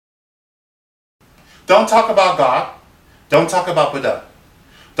Don't talk about God. Don't talk about Buddha.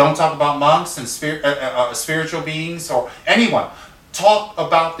 Don't talk about monks and spiritual beings or anyone. Talk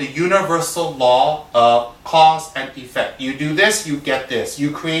about the universal law of cause and effect. You do this, you get this.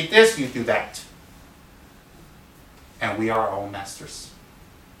 You create this, you do that. And we are our own masters.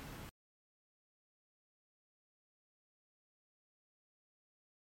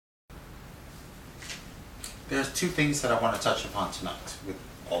 There's two things that I want to touch upon tonight with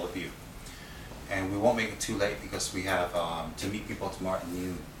all of you. And we won't make it too late because we have to meet people tomorrow at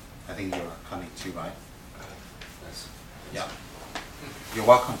noon. I think you're coming too, right? Yes. Yeah. You're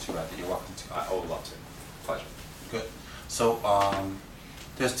welcome to, rather. You're welcome to. I would love to. Pleasure. Good. So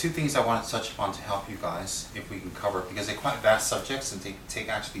there's two things I want to touch upon to help you guys, if we can cover, because they're quite vast subjects and they take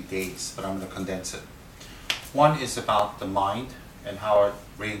actually days, but I'm going to condense it. One is about the mind and how it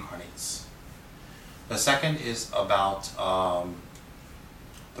reincarnates. The second is about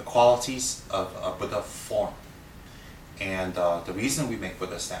the qualities of a Buddha form and the reason we make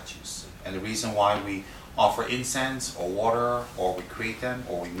Buddha statues and the reason why we offer incense or water, or we create them,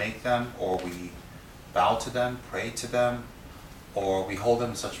 or we make them, or we bow to them, pray to them, or we hold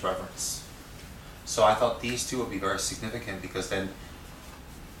them in such reverence. So I thought these two would be very significant, because then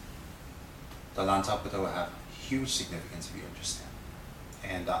the Lantau Buddha will have huge significance if you understand.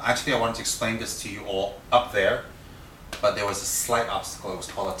 And actually I wanted to explain this to you all up there, but there was a slight obstacle. It was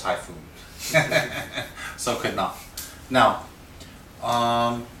called a typhoon. So could not. Now,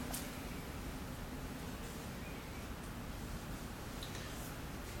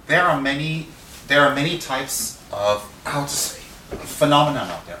 there are many types of, how to say, phenomenon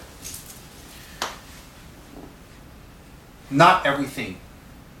out there. Not everything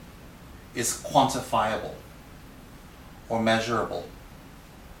is quantifiable or measurable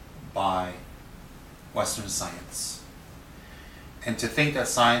by Western science. And to think that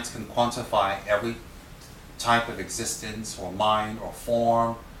science can quantify every type of existence or mind or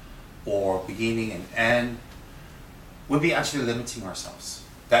form or beginning and end would be actually limiting ourselves.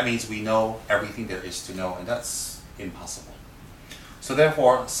 That means we know everything there is to know, and that's impossible. So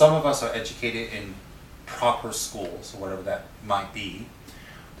therefore, some of us are educated in proper schools, or whatever that might be,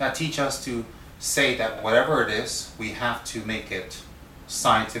 that teach us to say that whatever it is, we have to make it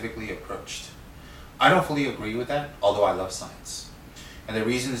scientifically approached. I don't fully agree with that, although I love science. And the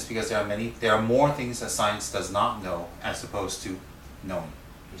reason is because there are more things that science does not know as opposed to knowing.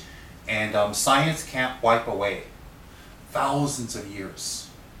 And science can't wipe away thousands of years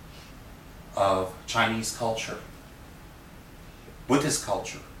of Chinese culture, Buddhist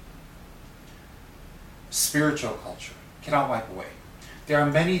culture, spiritual culture. Cannot wipe away. There are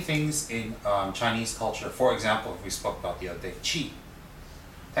many things in Chinese culture, for example, we spoke about the other day, qi,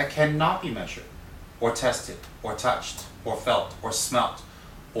 that cannot be measured, or tested, or touched, or felt, or smelt,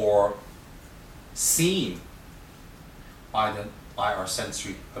 or seen by our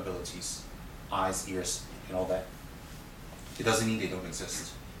sensory abilities, eyes, ears, and all that. It doesn't mean they don't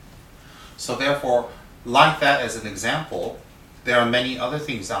exist. So therefore, like that as an example, there are many other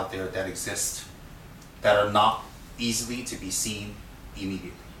things out there that exist that are not easily to be seen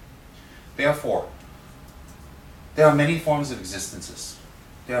immediately. Therefore, there are many forms of existences.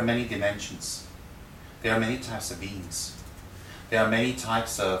 There are many dimensions. There are many types of beings. There are many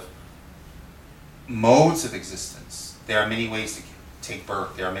types of modes of existence. There are many ways to take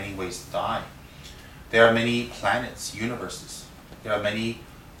birth. There are many ways to die. There are many planets, universes. There are many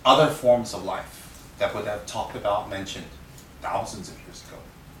other forms of life that Buddha talked about, mentioned thousands of years ago.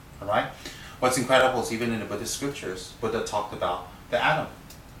 All right? What's incredible is even in the Buddhist scriptures, Buddha talked about the atom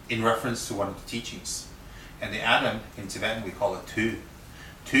in reference to one of the teachings. And the atom, in Tibetan, we call it tu.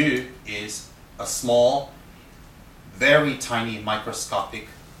 Tu is a small, very tiny, microscopic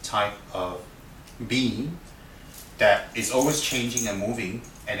type of being that is always changing and moving,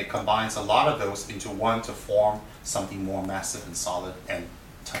 and it combines a lot of those into one to form something more massive and solid and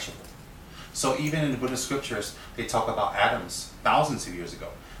touchable. So even in the Buddhist scriptures, they talk about atoms thousands of years ago,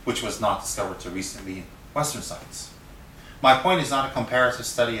 which was not discovered until recently in Western science. My point is not a comparative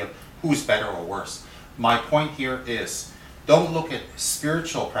study of who's better or worse. My point here is, don't look at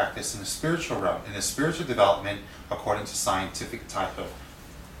spiritual practice in the spiritual realm, in the spiritual development according to scientific type of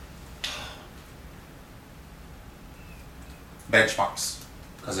benchmarks,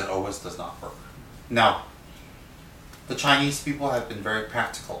 because it always does not work. Now, the Chinese people have been very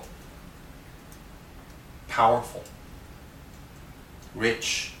practical, powerful,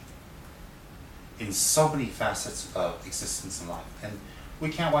 rich in so many facets of existence in life, and we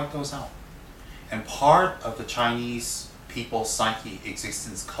can't wipe those out. And part of the Chinese people's psyche,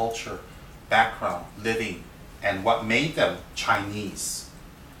 existence, culture, background, living, and what made them Chinese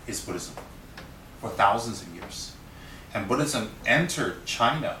is Buddhism. for thousands of years. And Buddhism entered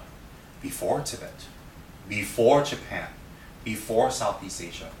China before Tibet, before Japan, before Southeast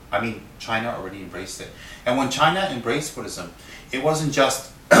Asia. I mean, China already embraced it. And when China embraced Buddhism, it wasn't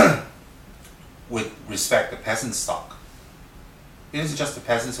just with respect to peasant stock. It isn't just the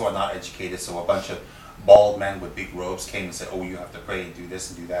peasants who are not educated, so a bunch of bald men with big robes came and said, oh, you have to pray and do this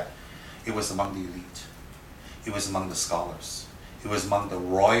and do that. It was among the elite. It was among the scholars. It was among the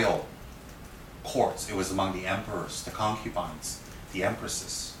royal courts. It was among the emperors, the concubines, the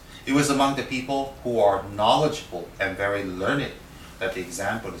empresses. It was among the people who are knowledgeable and very learned that they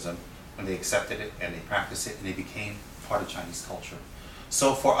examined Buddhism and they accepted it and they practiced it and it became part of Chinese culture.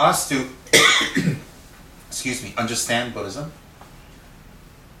 So for us to, understand Buddhism,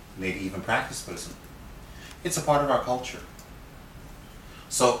 maybe even practice Buddhism, it's a part of our culture.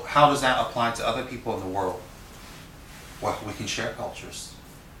 So how does that apply to other people in the world? Well, we can share cultures.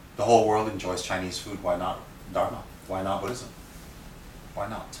 The whole world enjoys Chinese food. Why not Dharma? Why not Buddhism? Why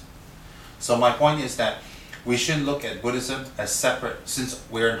not? So my point is that we shouldn't look at Buddhism as separate. Since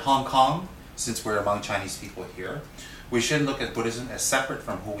we're in Hong Kong, since we're among Chinese people here, we shouldn't look at Buddhism as separate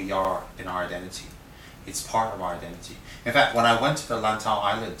from who we are in our identity. It's part of our identity. In fact, when I went to the Lantau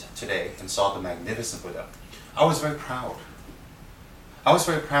Island today and saw the magnificent Buddha, I was very proud. I was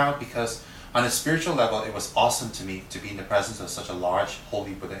very proud because on a spiritual level, it was awesome to me to be in the presence of such a large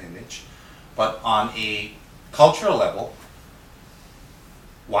holy Buddha image. But on a cultural level,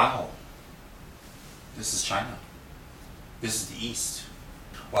 wow, this is China. This is the East.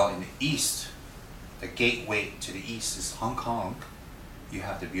 Well, in the East, the gateway to the East is Hong Kong. You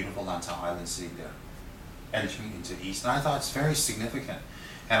have the beautiful Lantau Island sitting there, entering into the East. And I thought it's very significant.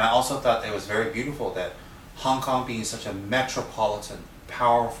 And I also thought it was very beautiful that Hong Kong, being such a metropolitan,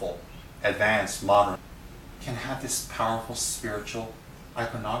 powerful, advanced, modern, can have this powerful spiritual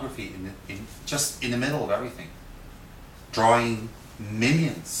iconography just in the middle of everything, drawing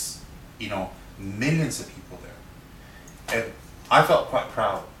millions, millions of people there. And I felt quite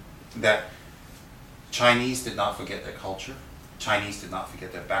proud that Chinese did not forget their culture, Chinese did not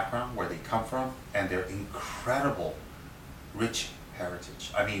forget their background, where they come from, and their incredible, rich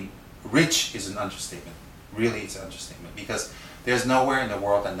heritage. I mean, rich is an understatement. Really, it's an understatement, because there's nowhere in the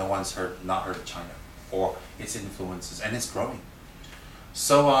world that no one's not heard of China or its influences, and it's growing.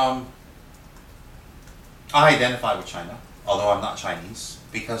 So I identify with China, although I'm not Chinese,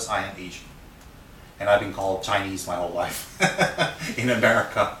 because I am Asian, and I've been called Chinese my whole life in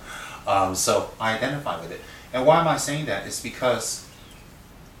America. So I identify with it. And why am I saying that? It's because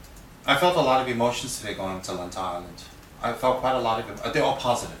I felt a lot of emotions today going to Lantau Island. I felt quite a lot of them. They're all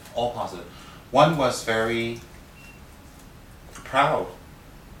positive, all positive. One was very proud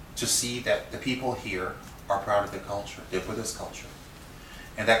to see that the people here are proud of their culture, their Buddhist culture.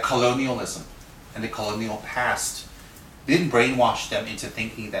 And that colonialism and the colonial past didn't brainwash them into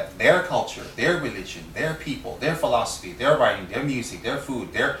thinking that their culture, their religion, their people, their philosophy, their writing, their music, their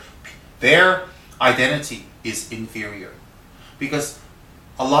food, their identity is inferior. Because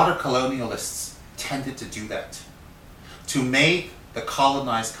a lot of colonialists tended to do that, to make the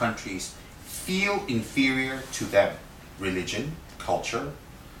colonized countries feel inferior to them. Religion, culture,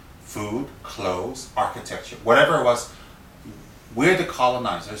 food, clothes, architecture, whatever it was. We're the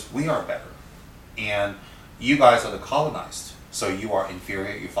colonizers, we are better. And you guys are the colonized, so you are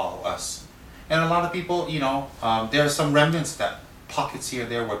inferior, you follow us. And a lot of people, there are some remnants, that pockets here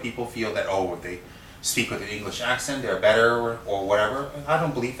and there where people feel that, oh, if they speak with an English accent, they're better or whatever. I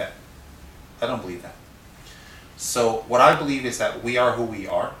don't believe that. I don't believe that. So what I believe is that we are who we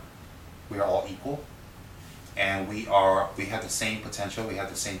are. We are all equal. And we have the same potential, we have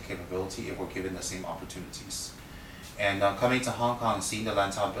the same capability if we're given the same opportunities. And coming to Hong Kong and seeing the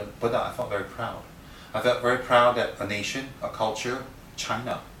Lantau Buddha, I felt very proud. I felt very proud that a nation, a culture,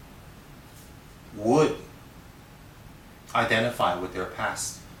 China, would identify with their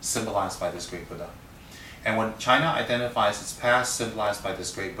past, symbolized by this great Buddha. And when China identifies its past, symbolized by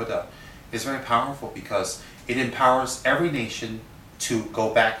this great Buddha, it's very powerful because it empowers every nation to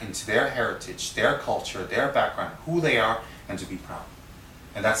go back into their heritage, their culture, their background, who they are, and to be proud.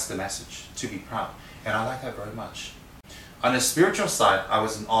 And that's the message, to be proud. And I like that very much. On the spiritual side, I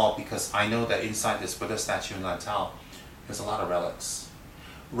was in awe because I know that inside this Buddha statue in Lantau, there's a lot of relics.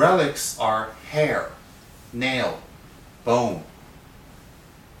 Relics are hair, nail, bone,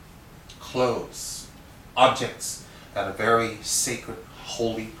 clothes, objects that a very sacred,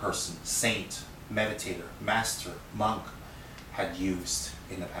 holy person, saint, meditator, master, monk, had used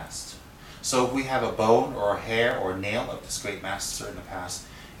in the past. So if we have a bone or a hair or a nail of this great master in the past,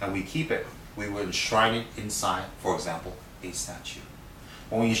 and we keep it, we will enshrine it inside, for example, a statue.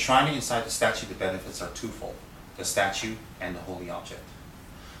 When you shrine it inside the statue, the benefits are twofold: the statue and the holy object.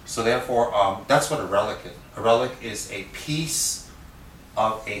 So therefore, that's what a relic is. A relic is a piece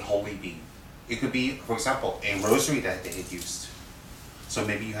of a holy being. It could be, for example, a rosary that they had used. So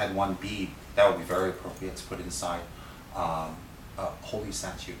maybe you had one bead, that would be very appropriate to put inside a holy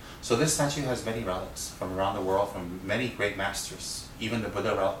statue. So this statue has many relics from around the world, from many great masters, even the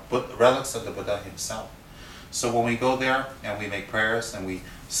relics of the Buddha himself. So when we go there and we make prayers and we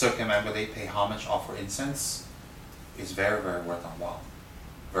circumambulate, pay homage, offer incense, it's very, very worth our while.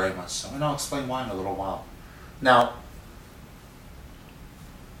 Very much so. And I'll explain why in a little while. Now,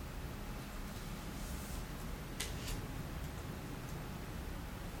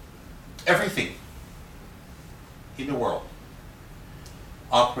 everything in the world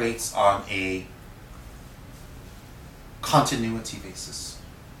operates on a continuity basis,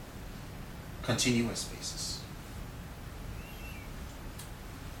 continuous basis.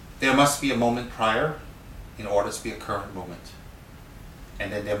 There must be a moment prior in order to be a current moment.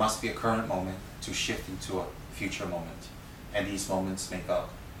 And then there must be a current moment to shift into a future moment. And these moments make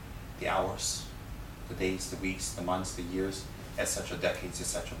up the hours, the days, the weeks, the months, the years, etc., decades,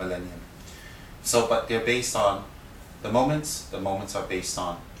 etc., millennium. So, but they're based on the moments are based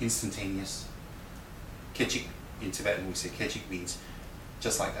on instantaneous. Kichik, in Tibetan we say kichik means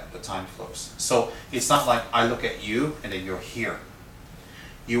just like that, the time flows. So it's not like I look at you and then you're here.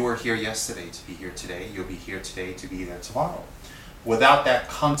 You were here yesterday to be here today, you'll be here today to be there tomorrow. Without that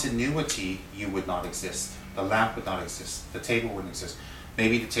continuity, you would not exist. The lamp would not exist. The table wouldn't exist.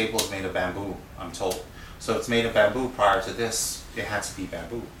 Maybe the table is made of bamboo, I'm told. So it's made of bamboo. Prior to this, it had to be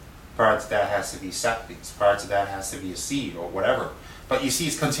bamboo. Prior to that, it has to be saplings. Prior to that, it has to be a seed or whatever. But you see,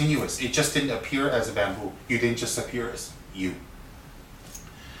 it's continuous. It just didn't appear as a bamboo. You didn't just appear as you.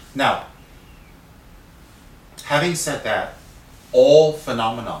 Now, having said that, all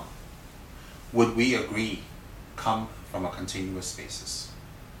phenomena, would we agree, come from a continuous basis?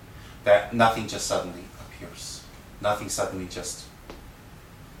 That nothing just suddenly appears. Nothing suddenly just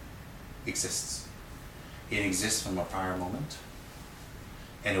exists. It exists from a prior moment,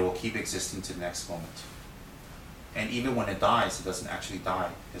 and it will keep existing to the next moment. And even when it dies, it doesn't actually die.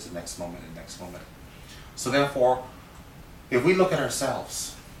 There's the next moment and the next moment. So therefore, if we look at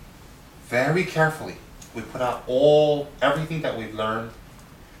ourselves very carefully, we put out everything that we've learned,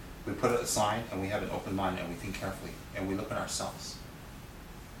 we put it aside, and we have an open mind, and we think carefully, and we look at ourselves,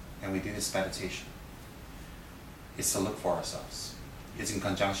 and we do this meditation. It's to look for ourselves. It's in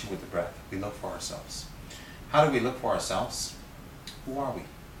conjunction with the breath. We look for ourselves. How do we look for ourselves? Who are we?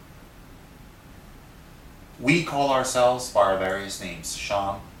 We call ourselves by our various names.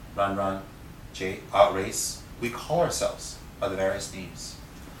 Sean, Run, Jay, Race. We call ourselves by the various names.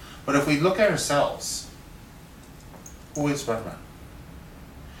 But if we look at ourselves, who is Run?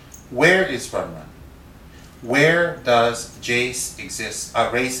 Where is Run? Where does Race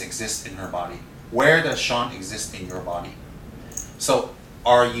exist in her body? Where does Sean exist in your body? So,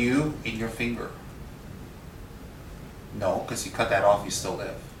 are you in your finger? No, because you cut that off, you still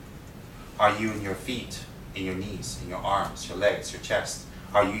live. Are you in your feet, in your knees, in your arms, your legs, your chest?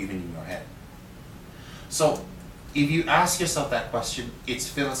 Are you even in your head? So, if you ask yourself that question, it's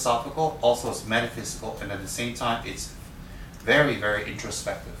philosophical, also it's metaphysical, and at the same time, it's very, very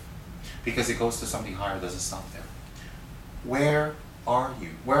introspective. Because it goes to something higher, it doesn't stop there. Where are you?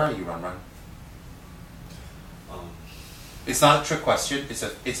 Where are you, Run? It's not a trick question,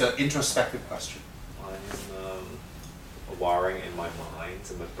 it's an introspective question. I'm wiring in my mind,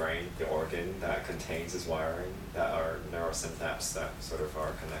 in my brain, the organ that contains this wiring, that are neurosynapses that sort of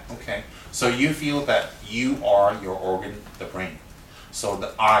are connected. Okay, so you feel that you are your organ, the brain. So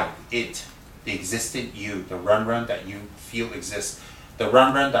the I, it, the existent you, the Run that you feel exists, the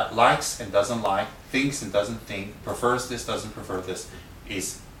Run that likes and doesn't like, thinks and doesn't think, prefers this, doesn't prefer this,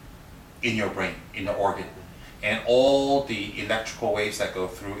 is in your brain, in the organ. And all the electrical waves that go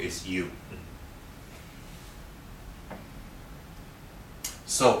through is you.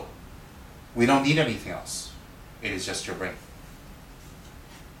 So, we don't need anything else. It is just your brain.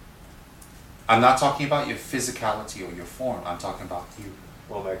 I'm not talking about your physicality or your form. I'm talking about you.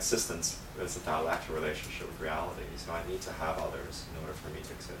 Well, my existence is a dialectical relationship with reality, so I need to have others in order for me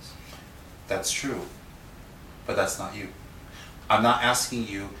to exist. That's true, but that's not you. I'm not asking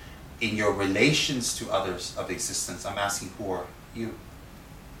you in your relations to others of existence. I'm asking, who are you?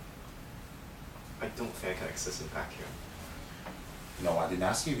 I don't think I can exist in vacuum. No, I didn't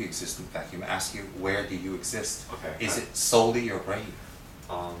ask you if you exist in vacuum. I asked you, where do you exist? Okay. Is it solely your brain?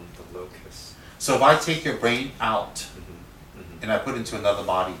 The locus. So if I take your brain out and I put it into another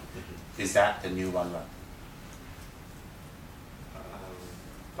body, is that the new Run?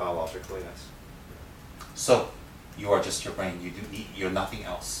 Biologically, yes. So, you are just your brain. You're nothing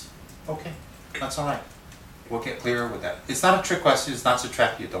else. Okay, that's all right. We'll get clearer with that. It's not a trick question. It's not to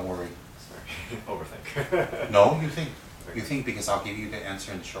trap you. Don't worry. Sorry, overthink. No, you think. You think because I'll give you the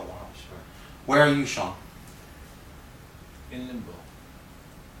answer in a short while. Sure. Where are you, Sean? In limbo.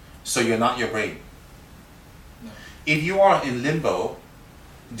 So you're not your brain. No. If you are in limbo,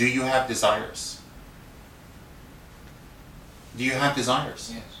 do you have desires? Do you have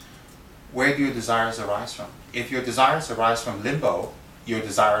desires? Yes. Where do your desires arise from? If your desires arise from limbo, your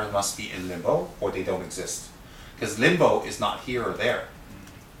desires must be in limbo or they don't exist. Because limbo is not here or there.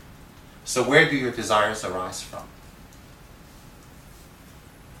 So where do your desires arise from?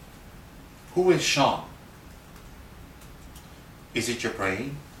 Who is Sean? Is it your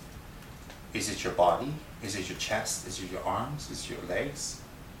brain? Is it your body? Is it your chest? Is it your arms? Is it your legs?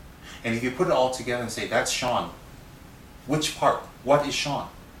 And if you put it all together and say, that's Sean, which part? What is Sean?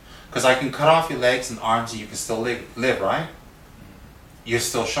 Because I can cut off your legs and arms and you can still live, right? You're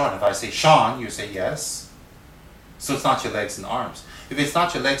still Sean. If I say Sean, you say yes. So it's not your legs and arms. If it's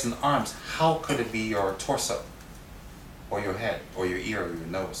not your legs and arms, how could it be your torso? Or your head? Or your ear? Or your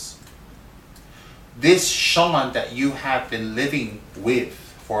nose? This Sean that you have been living with,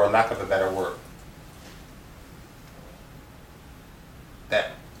 for lack of a better word,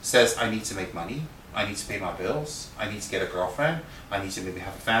 that says, I need to make money, I need to pay my bills, I need to get a girlfriend, I need to maybe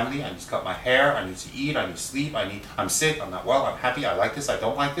have a family, I need to cut my hair, I need to eat, I need to sleep, I'm sick, I'm not well, I'm happy, I like this, I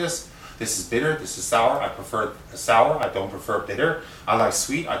don't like this, this is bitter, this is sour, I prefer sour, I don't prefer bitter, I like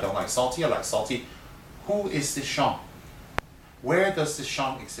sweet, I don't like salty, I like salty. Who is this Sean? Where does this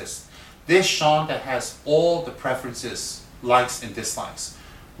Sean exist? This Sean that has all the preferences, likes and dislikes.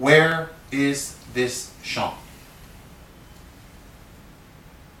 Where is this Sean?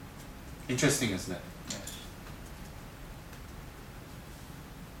 Interesting, isn't it? Yes.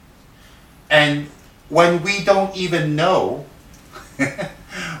 And when we don't even know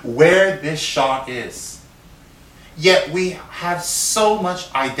where this Sean is, yet we have so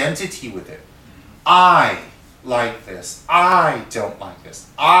much identity with it. I like this. I don't like this.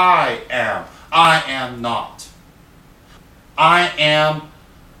 I am not. I am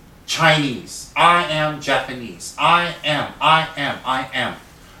Chinese. I am Japanese. I am.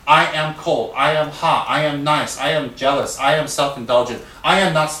 I am cold. I am hot. I am nice. I am jealous. I am self-indulgent. I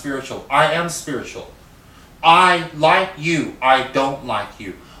am not spiritual. I am spiritual. I like you. I don't like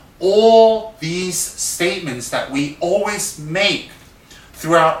you. All these statements that we always make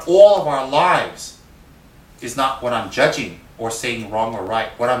throughout all of our lives is not what I'm judging or saying wrong or right.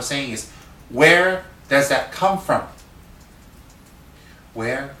 What I'm saying is, where does that come from?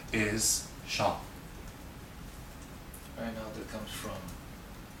 Where is Sean? Right now that comes from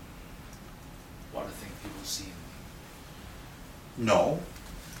what I think people see in me. No.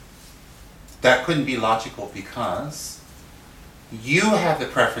 That couldn't be logical because you have the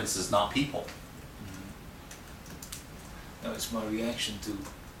preferences, not people. No, it's my reaction to.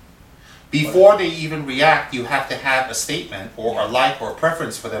 Before they even react, you have to have a statement or a like or a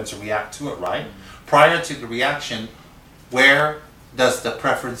preference for them to react to it, right? Prior to the reaction, where does the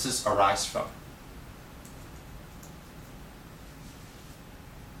preferences arise from?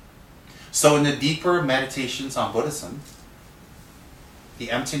 So in the deeper meditations on Buddhism,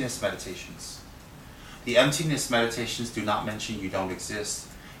 the emptiness meditations do not mention you don't exist.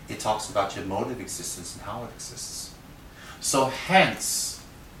 It talks about your mode of existence and how it exists. So hence,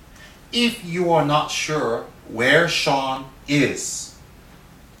 if you are not sure where Sean is,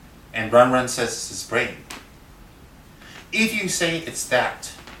 and Run says it's his brain, if you say it's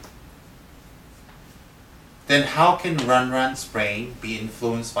that, then how can Run's brain be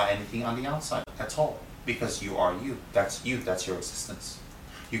influenced by anything on the outside at all? Because you are you. That's your existence.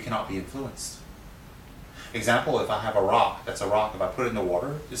 You cannot be influenced. Example, if I have a rock, that's a rock. If I put it in the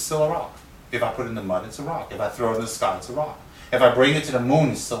water, it's still a rock. If I put it in the mud, it's a rock. If I throw it in the sky, it's a rock. If I bring it to the moon,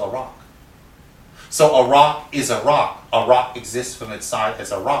 it's still a rock. So a rock is a rock. A rock exists from its side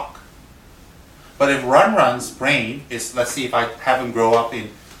as a rock. But if Run's brain is, let's see, if I have him grow up in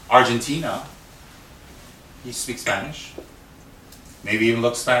Argentina, he speaks Spanish, maybe even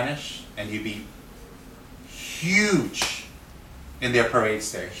looks Spanish, and you'd be huge in their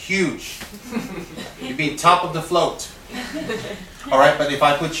parades there. Huge. You'd be top of the float. Alright, but if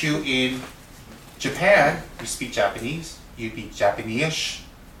I put you in Japan, you speak Japanese, you'd be Japanese.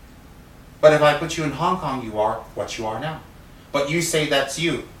 But if I put you in Hong Kong, you are what you are now. But you say that's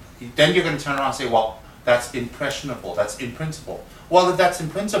you. Then you're going to turn around and say, well, that's impressionable, that's imprintable. Well, if that's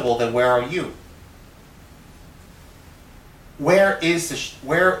imprintable, then where are you? Where is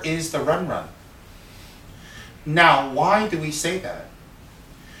the Run? Now, why do we say that?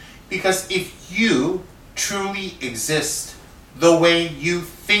 Because if you truly exist the way you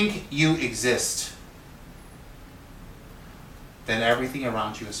think you exist, then everything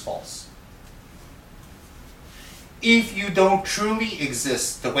around you is false. If you don't truly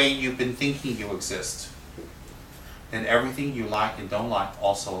exist the way you've been thinking you exist, then everything you like and don't like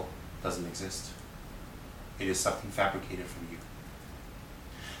also doesn't exist. It is something fabricated from you.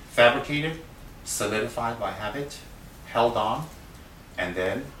 Fabricated, solidified by habit, held on, and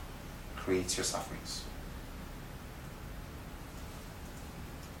then creates your sufferings.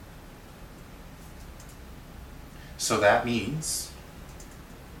 So that means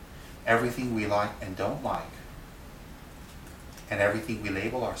everything we like and don't like, and everything we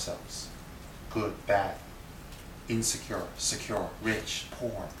label ourselves, good, bad, insecure, secure, rich,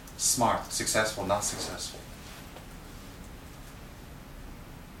 poor, smart, successful, not successful,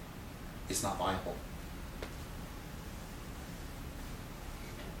 is not viable.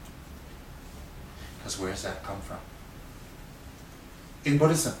 Because where does that come from? In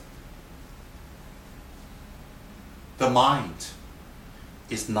Buddhism, the mind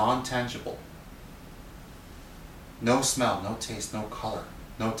is non-tangible. No smell, no taste, no color,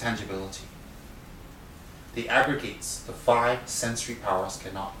 no tangibility. The aggregates, the 5 sensory powers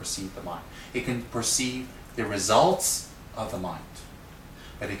cannot perceive the mind. It can perceive the results of the mind,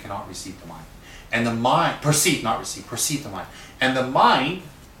 but it cannot receive the mind. And the mind, perceive, not receive, perceive the mind. And the mind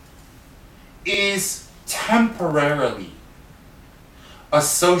is temporarily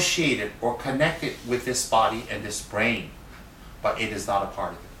associated or connected with this body and this brain, but it is not a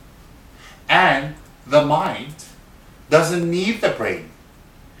part of it. And the mind doesn't need the brain,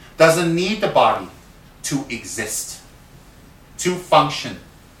 doesn't need the body to exist, to function,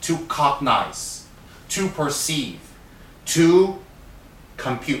 to cognize, to perceive, to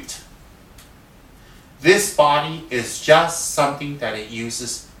compute. This body is just something that it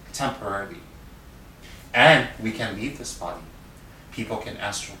uses temporarily. And we can leave this body. People can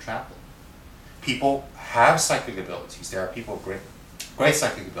astral travel. People have psychic abilities. There are people with great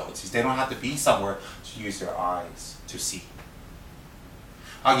psychic abilities. They don't have to be somewhere to use their eyes to see.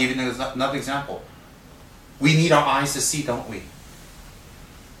 I'll give you another example. We need our eyes to see, don't we?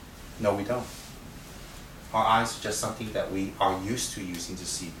 No, we don't. Our eyes are just something that we are used to using to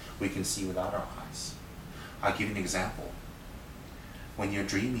see. We can see without our eyes. I'll give you an example. When you're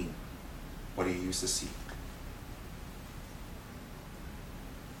dreaming, what do you use to see?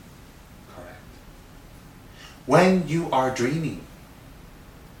 Correct. When you are dreaming,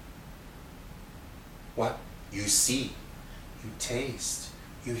 what? You see, you taste,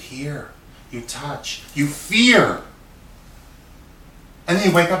 you hear, you touch, you fear. And then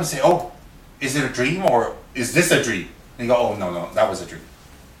you wake up and say, oh, is it a dream or is this a dream? And you go, oh, no, that was a dream.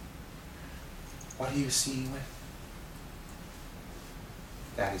 What are you seeing with?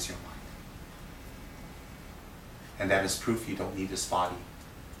 That is your mind. And that is proof you don't need this body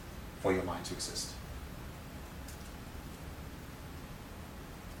for your mind to exist.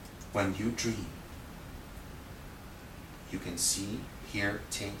 When you dream, you can see, hear,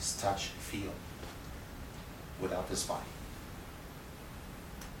 taste, touch, feel without this body.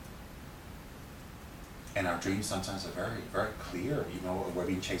 And our dreams sometimes are very, very clear. You know, we're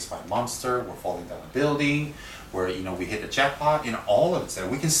being chased by a monster, we're falling down a building, where, you know, we hit the jackpot, you know, all of it's there.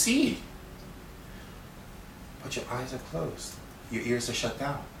 We can see. But your eyes are closed. Your ears are shut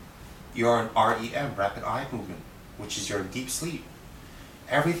down. You're in REM, rapid eye movement, which is your deep sleep.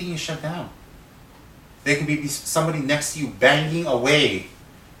 Everything is shut down. There can be somebody next to you banging away,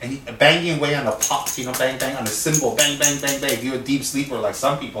 and banging away on the pops, you know, bang, bang, on the cymbal, bang, bang, bang, bang. If you're a deep sleeper like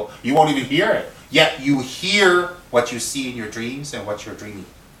some people, you won't even hear it. Yet you hear what you see in your dreams and what you're dreaming.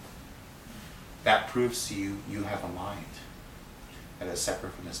 That proves to you you have a mind that is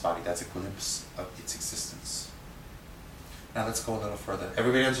separate from this body. That's a glimpse of its existence. Now let's go a little further.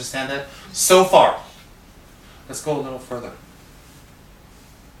 Everybody understand that? So far. Let's go a little further.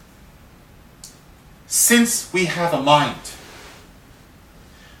 Since we have a mind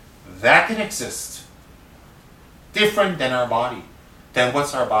that can exist different than our body, then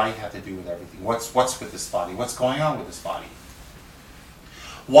what's our body have to do with everything? What's with this body? What's going on with this body?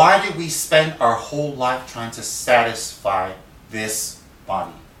 Why did we spend our whole life trying to satisfy this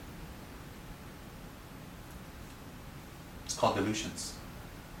body? It's called delusions.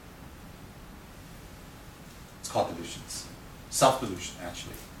 It's called delusions. Self-delusion,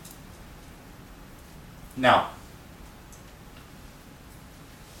 actually. Now,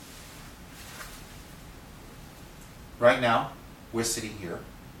 right now, we're sitting here.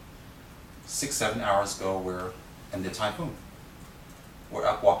 6-7 hours ago, we're in the typhoon. We're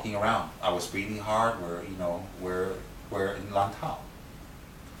up walking around. I was breathing hard. We're in Lantau.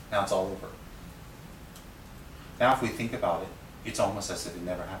 Now it's all over. Now if we think about it, it's almost as if it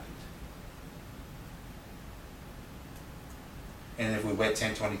never happened. And if we wait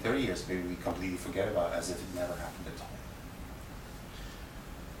 10, 20, 30 years, maybe we completely forget about it as if it never happened at all.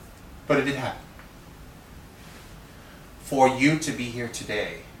 But it did happen. For you to be here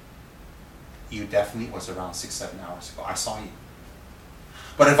today, you definitely was around 6-7 hours ago. I saw you.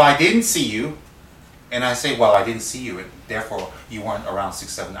 But if I didn't see you, and I say, well, I didn't see you, and therefore you weren't around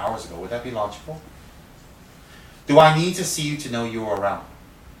 6-7 hours ago, would that be logical? Do I need to see you to know you were around?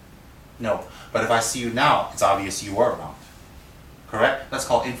 No. But if I see you now, it's obvious you were around. Correct? That's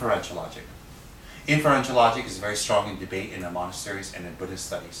called inferential logic. Inferential logic is very strong in debate in the monasteries and in Buddhist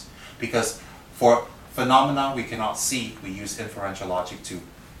studies. Because for phenomena we cannot see, we use inferential logic to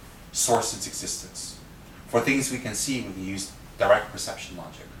source its existence. For things we can see, we use direct perception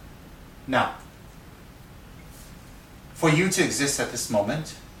logic. Now, for you to exist at this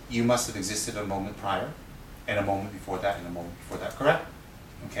moment, you must have existed a moment prior, and a moment before that, and a moment before that, correct?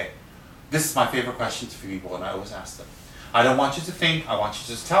 Okay. This is my favorite question to people, and I always ask them. I don't want you to think, I want you to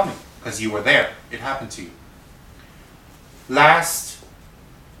just tell me, because you were there. It happened to you. Last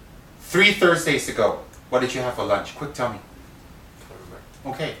 3 Thursdays ago, what did you have for lunch? Quick, tell me.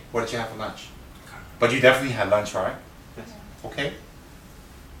 Okay, what did you have for lunch? But you definitely had lunch, right? Yes. Okay.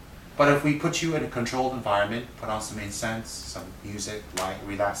 But if we put you in a controlled environment, put on some incense, some music, light,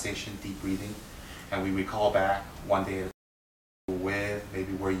 relaxation, deep breathing, and we recall back one day with,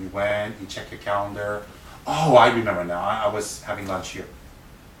 maybe where you went, you check your calendar. Oh, I remember now, I was having lunch here.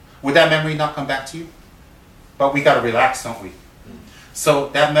 Would that memory not come back to you? But we gotta relax, don't we? So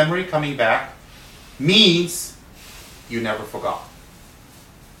that memory coming back means you never forgot.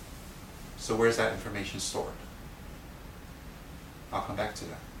 So where's that information stored? I'll come back to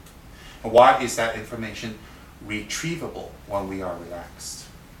that. And why is that information retrievable when we are relaxed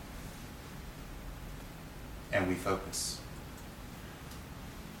and we focus?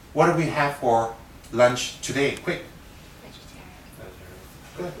 What do we have for lunch today? Quick.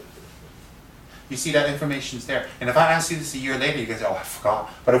 Good. You see that information's there. And if I ask you this a year later, you can say, oh, I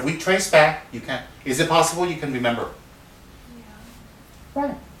forgot. But if we trace back, you can. Is it possible you can remember? Yeah.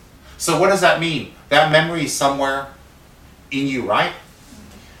 Right. So what does that mean? That memory is somewhere in you, right?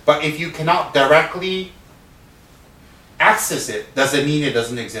 But if you cannot directly access it, does it mean it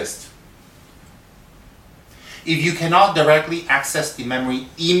doesn't exist? If you cannot directly access the memory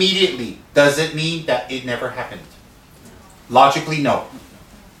immediately, does it mean that it never happened? Logically, no.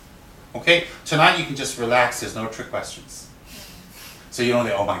 Okay? Tonight you can just relax, there's no trick questions. So you don't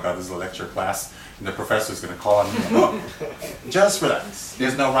think, oh my god, this is a lecture class, and the professor's going to call on me. Just relax.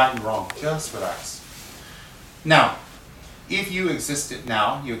 There's no right and wrong. Just relax. Now, if you existed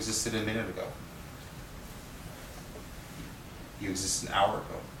now, you existed a minute ago. You existed an hour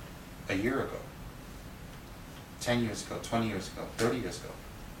ago, a year ago, 10 years ago, 20 years ago, 30 years ago.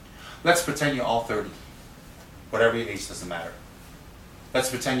 Let's pretend you're all 30. Whatever your age, doesn't matter. Let's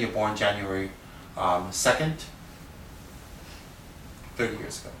pretend you're born January 2nd, 30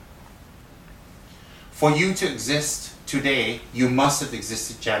 years ago. For you to exist today, you must have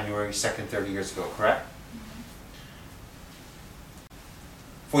existed January 2nd, 30 years ago, correct?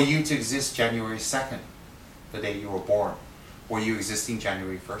 For you to exist January 2nd, the day you were born, were you existing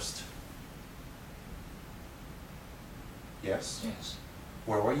January 1st? Yes? Yes.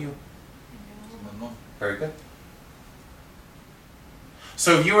 Where were you? With my mom. Very good.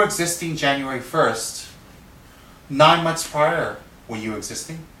 So if you were existing January 1st, 9 months prior, were you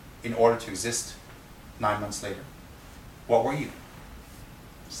existing in order to exist 9 months later? What were you?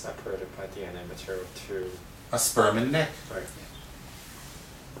 Separated by DNA material to... A sperm and egg. Right.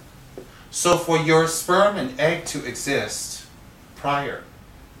 So for your sperm and egg to exist prior,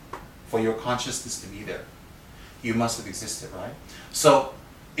 for your consciousness to be there, you must have existed, right? So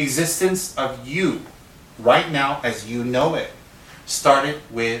existence of you, right now as you know it, started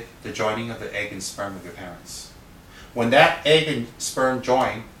with the joining of the egg and sperm of your parents. When that egg and sperm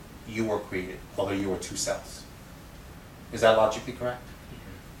joined, you were created, although you were 2 cells. Is that logically correct?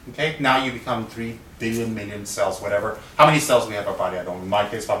 Okay, now you become 3 billion, million cells, whatever. How many cells we have in our body? I don't know. In my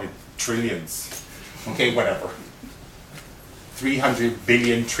case, probably trillions. Okay, whatever. 300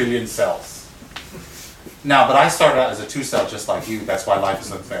 billion, trillion cells. Now, but I started out as a 2-cell just like you. That's why life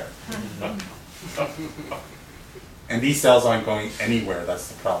is unfair. And these cells aren't going anywhere. That's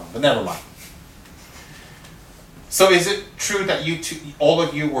the problem. But never mind. So is it true that all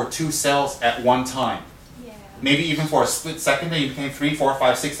of you were 2 cells at one time? Yeah. Maybe even for a split second, then you became 3, 4,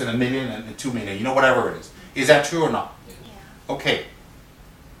 5, 6, and a million, and 2 million. You know, whatever it is. Is that true or not? Yeah. Okay.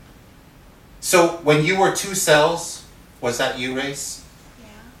 So when you were 2 cells, was that you, Race? Yeah.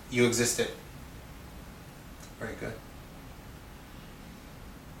 You existed. Very good.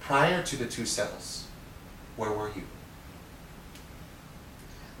 Prior to the two cells, where were you?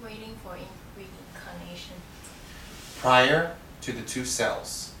 Waiting for reincarnation. Prior to the two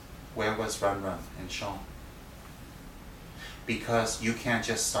cells, where was Run Run and Sean? Because you can't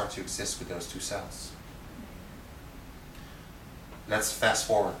just start to exist with those two cells. Let's fast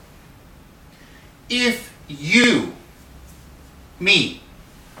forward. If you, me,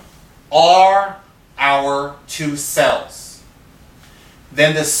 are our two cells,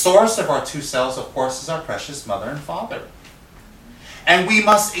 then the source of our two cells, of course, is our precious mother and father. And we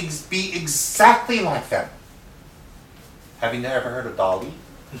must be exactly like them. Have you ever heard of Dolly?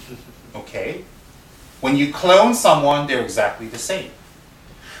 Okay. When you clone someone, they're exactly the same.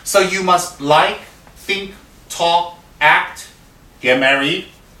 So you must like, think, talk, act, get married,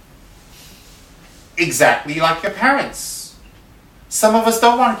 exactly like your parents. Some of us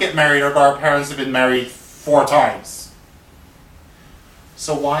don't want to get married, or our parents have been married 4 times.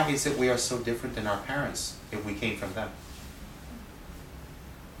 So why is it we are so different than our parents if we came from them?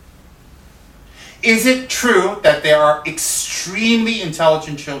 Is it true that there are extremely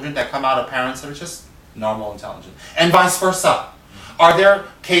intelligent children that come out of parents that are just normal intelligent? And vice versa. Are there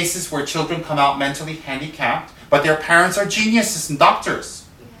cases where children come out mentally handicapped, but their parents are geniuses and doctors?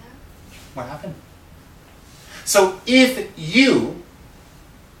 Yeah. What happened? So if you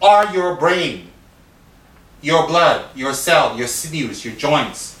are your brain, your blood, your cell, your sinews, your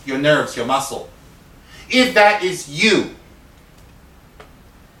joints, your nerves, your muscle, if that is you,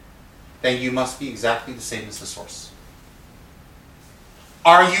 then you must be exactly the same as the source.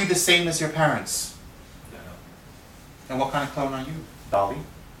 Are you the same as your parents? No. And what kind of clone are you, Dolly?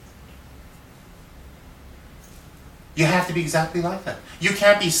 You have to be exactly like that. You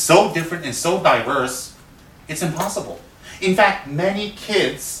can't be so different and so diverse. It's impossible. In fact, many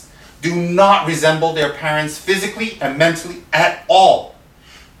kids do not resemble their parents physically and mentally at all.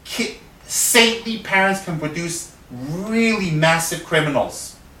 Saintly parents can produce really massive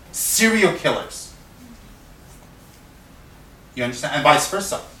criminals, serial killers. You understand? And vice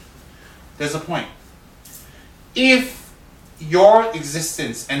versa. There's a point. If your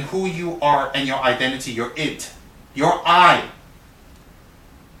existence and who you are and your identity, your it, your I,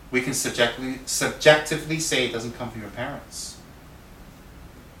 we can subjectively say it doesn't come from your parents.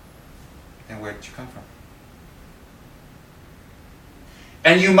 Then where did you come from?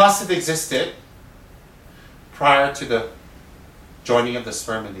 And you must have existed prior to the joining of the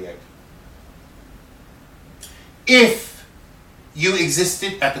sperm and the egg. If you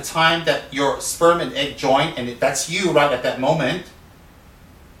existed at the time that your sperm and egg joined, and that's you right at that moment,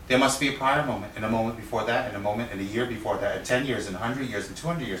 there must be a prior moment, and a moment before that, and a moment, and a year before that, and 10 years, and 100 years, and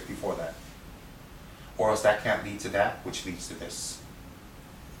 200 years before that. Or else that can't lead to that, which leads to this.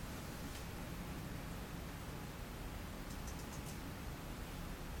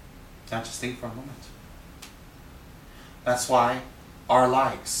 Now just think for a moment. That's why our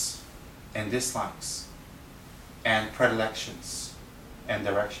likes and dislikes and predilections and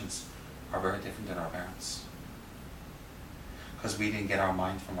directions are very different than our parents. Because we didn't get our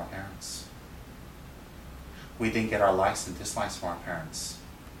mind from our parents. We didn't get our likes and dislikes from our parents.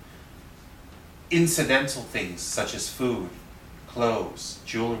 Incidental things such as food, clothes,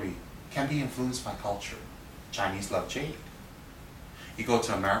 jewelry can be influenced by culture. Chinese love jade. You go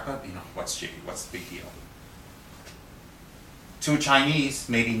to America, what's jade? What's the big deal? To a Chinese,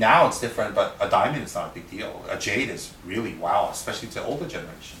 maybe now it's different, but a diamond is not a big deal. A jade is really wow, especially to the older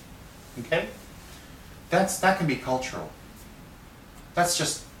generation. Okay? That can be cultural. That's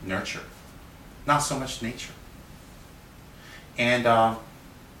just nurture, not so much nature. And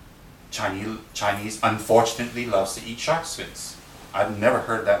Chinese unfortunately loves to eat shark fins. I've never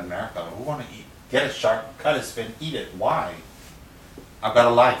heard that in America. Who want to get a shark, cut its fin, eat it? Why? I've got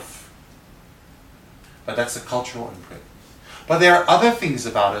a life. But that's a cultural imprint. But there are other things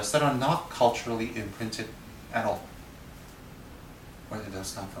about us that are not culturally imprinted at all. Where did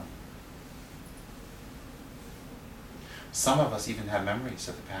those come from? Some of us even have memories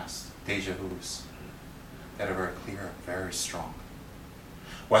of the past, deja vus, that are very clear, very strong.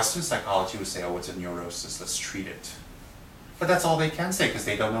 Western psychology would say, oh, it's a neurosis, let's treat it. But that's all they can say because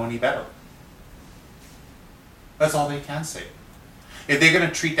they don't know any better. That's all they can say. If they're going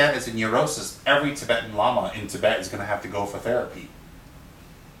to treat that as a neurosis, every Tibetan Lama in Tibet is going to have to go for therapy.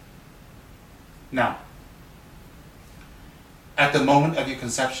 Now, at the moment of your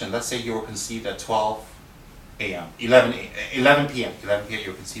conception, let's say you were conceived at 12 a.m., 11 p.m.,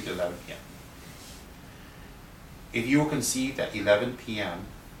 you were conceived at 11 p.m. If you were conceived at 11 p.m.,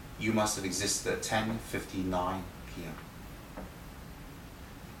 you must have existed at 10:59 p.m.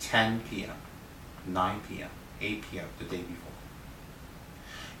 10 p.m., 9 p.m., 8 p.m. the day before.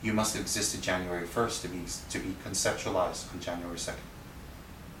 You must have existed January 1st to be conceptualized on January 2nd.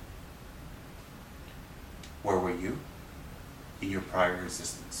 Where were you in your prior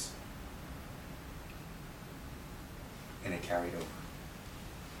existence? And it carried over.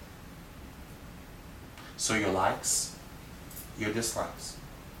 So your likes, your dislikes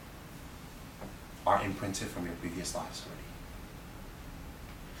are imprinted from your previous lives already.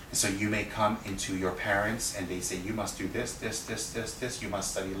 And so you may come into your parents and they say, you must do this, this, this, this, this. You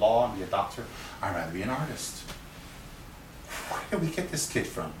must study law and be a doctor. I'd rather be an artist. Where did we get this kid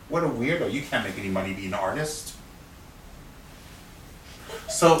from? What a weirdo. You can't make any money being an artist.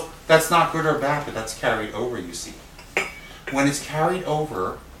 So that's not good or bad, but that's carried over, you see. When it's carried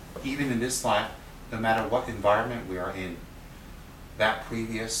over, even in this life, no matter what environment we are in, that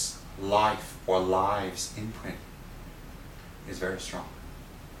previous life or lives imprint is very strong.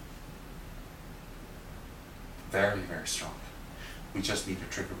 Very, very strong. We just need a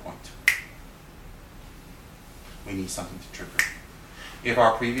trigger point. We need something to trigger. If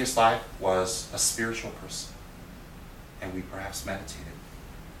our previous life was a spiritual person, and we perhaps meditated,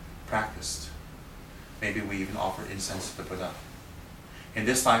 practiced, maybe we even offered incense to the Buddha. In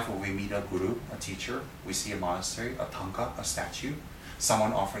this life, when we meet a guru, a teacher, we see a monastery, a thangka, a statue,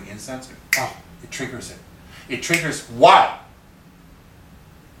 someone offering incense, it triggers it. It triggers what?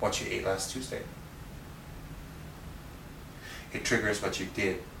 What you ate last Tuesday. It triggers what you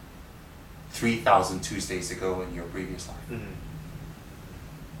did 3,000 Tuesdays ago in your previous life. Mm-hmm.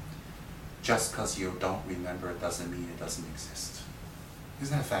 Just because you don't remember it doesn't mean it doesn't exist.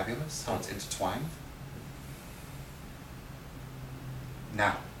 Isn't that fabulous, how it's intertwined?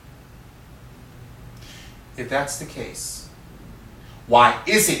 Now, if that's the case, why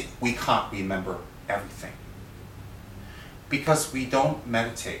is it we can't remember everything? Because we don't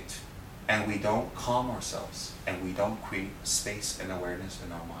meditate, and we don't calm ourselves, and we don't create space and awareness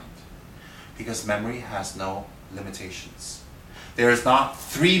in our mind. Because memory has no limitations. There is not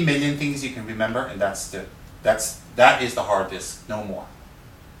 3 million things you can remember, and that is the hard disk, no more.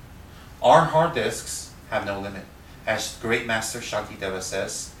 Our hard disks have no limit. As Great Master Shantideva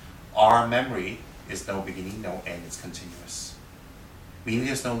says, our memory is no beginning, no end, it's continuous. Meaning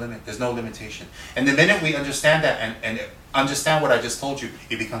there's no limit, there's no limitation. And the minute we understand that and understand what I just told you,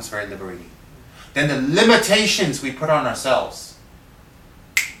 it becomes very liberating. Then the limitations we put on ourselves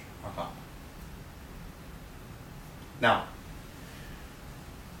are gone. Now,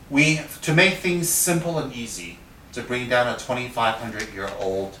 to make things simple and easy, to bring down a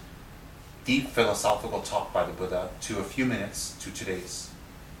 2,500-year-old deep philosophical talk by the Buddha to a few minutes to today's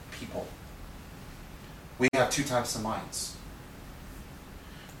people, we have two types of minds.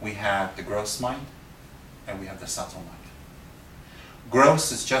 We have the gross mind, and we have the subtle mind.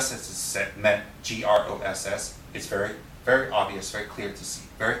 Gross is just as it's meant, G-R-O-S-S. It's very, very obvious, very clear to see,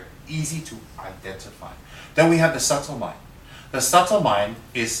 very easy to identify. Then we have the subtle mind. The subtle mind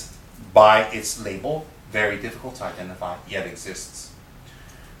is, by its label, very difficult to identify, yet exists.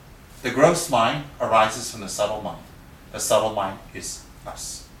 The gross mind arises from the subtle mind. The subtle mind is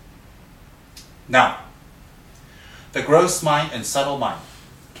us. Now, the gross mind and subtle mind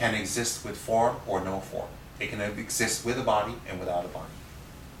can exist with form or no form. It can exist with a body and without a body.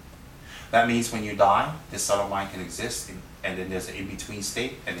 That means when you die, this subtle mind can exist, and then there's an in-between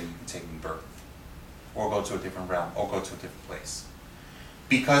state, and then you can take rebirth, or go to a different realm, or go to a different place.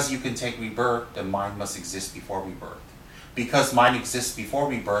 Because you can take rebirth, the mind must exist before rebirth. Because mind exists before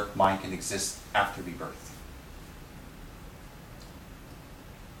rebirth, mind can exist after rebirth.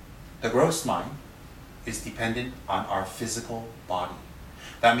 The gross mind is dependent on our physical body.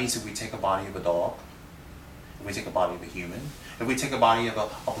 That means if we take a body of a dog, if we take a body of a human, if we take a body of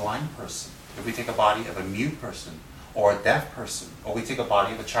a blind person, if we take a body of a mute person, or a deaf person, or we take a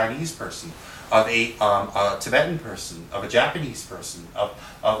body of a Chinese person, of a Tibetan person, of a Japanese person, of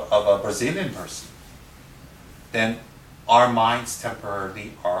a Brazilian person, then our minds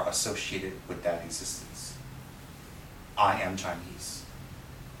temporarily are associated with that existence. I am Chinese.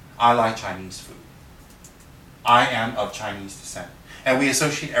 I like Chinese food. I am of Chinese descent. And we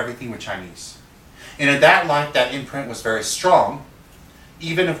associate everything with Chinese. And in that life, that imprint was very strong.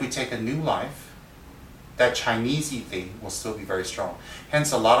 Even if we take a new life, that Chinese-y thing will still be very strong.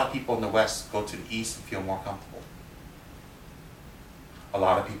 Hence, a lot of people in the West go to the East and feel more comfortable. A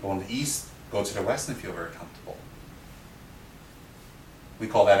lot of people in the East go to the West and feel very comfortable. We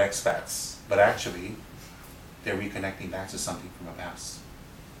call that expats, but actually, they're reconnecting back to something from the past.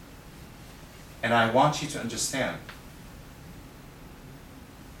 And I want you to understand,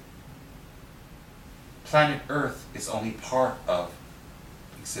 planet Earth is only part of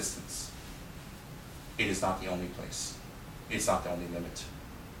existence. It is not the only place. It's not the only limit.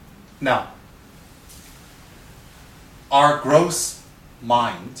 Now, our gross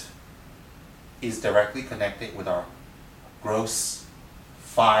mind is directly connected with our gross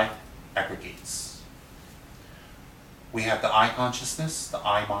 5 aggregates. We have the eye consciousness, the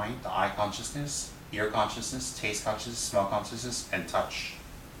eye mind, the eye consciousness, ear consciousness, taste consciousness, smell consciousness, and touch.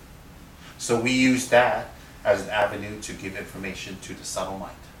 So we use that as an avenue to give information to the subtle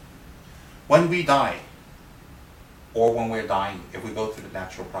mind. When we die, or when we're dying, if we go through the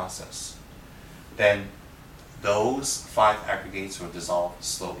natural process, then those 5 aggregates will dissolve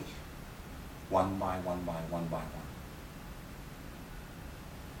slowly, one by one by one by one.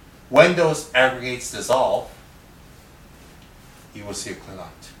 When those aggregates dissolve, you will see a clear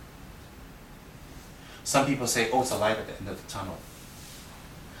light. Some people say, oh, it's a light at the end of the tunnel.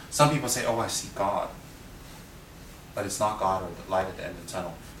 Some people say, oh, I see God. But it's not God or the light at the end of the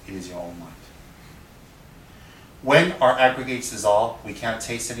tunnel. It is your own mind. When our aggregates dissolve, we can't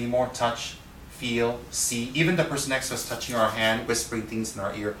taste anymore, touch, feel, see. Even the person next to us touching our hand, whispering things in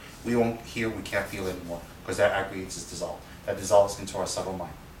our ear, we won't hear, we can't feel anymore because that aggregates is dissolved. That dissolves into our subtle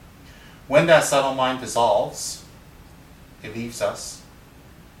mind. When that subtle mind dissolves, it leaves us.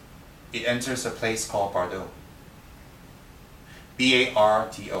 It enters a place called Bardo.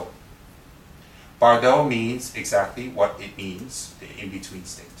 B-A-R-D-O. Bardo means exactly what it means, the in-between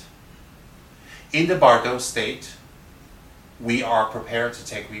state. In the Bardo state, we are prepared to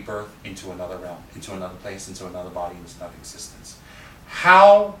take rebirth into another realm, into another place, into another body, into another existence.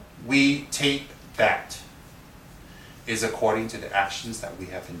 How we take that is according to the actions that we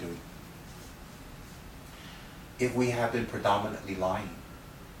have been doing. If we have been predominantly lying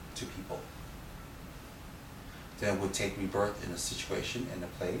to people, then we'll take rebirth in a situation, in a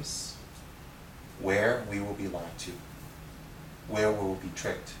place where we will be lied to, where we will be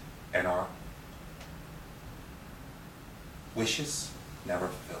tricked, and our wishes never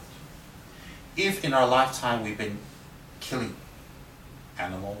fulfilled. If in our lifetime we've been killing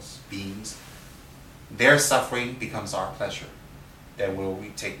animals, beings, their suffering becomes our pleasure, then will we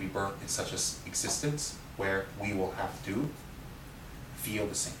take rebirth in such an existence where we will have to feel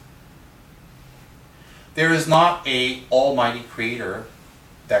the same. There is not an almighty creator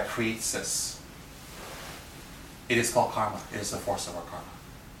that creates this. It is called karma. It is the force of our karma.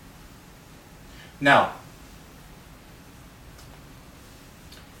 Now,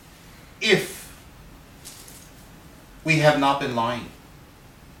 if we have not been lying,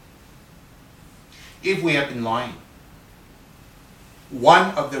 if we have been lying,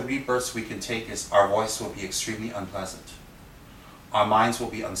 one of the rebirths we can take is our voice will be extremely unpleasant. Our minds will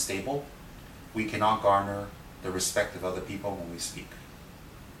be unstable. We cannot garner the respect of other people when we speak.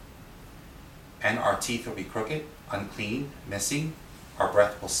 And our teeth will be crooked, unclean, missing. Our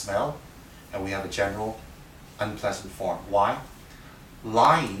breath will smell. And we have a general unpleasant form. Why?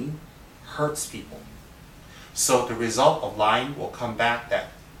 Lying hurts people. So the result of lying will come back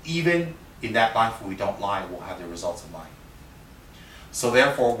that even in that life where we don't lie, we'll have the results of lying. So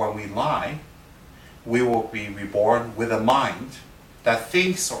therefore, when we lie, we will be reborn with a mind that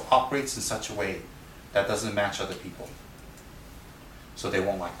thinks or operates in such a way that doesn't match other people. So they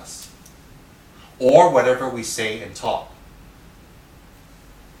won't like us. Or whatever we say and talk,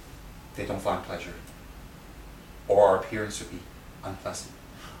 they don't find pleasure. Or our appearance would be unpleasant.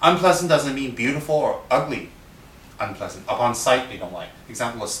 Unpleasant doesn't mean beautiful or ugly. Unpleasant. Upon sight, they don't like.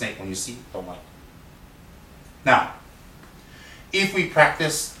 Example, a snake, when you see, don't like. Now, if we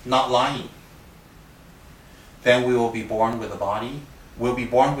practice not lying, then we will be born with a body. We'll be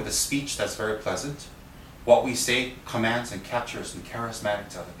born with a speech that's very pleasant. What we say commands and captures and charismatic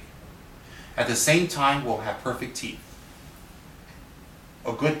to other people. At the same time, we'll have perfect teeth,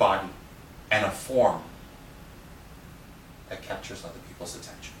 a good body, and a form that captures other people's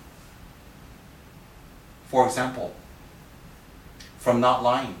attention. For example, from not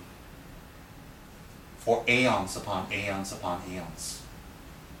lying, for aeons upon aeons upon aeons,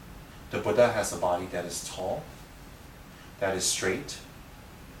 the Buddha has a body that is tall, that is straight,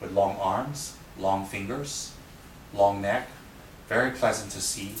 with long arms, long fingers, long neck, very pleasant to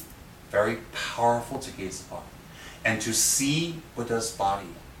see, very powerful to gaze upon. And to see Buddha's body,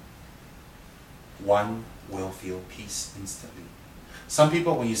 one will feel peace instantly. Some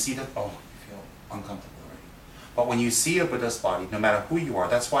people, when you see them, oh, you feel uncomfortable already. But when you see a Buddha's body, no matter who you are,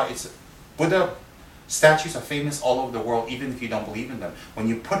 that's why it's Buddha statues are famous all over the world, even if you don't believe in them. When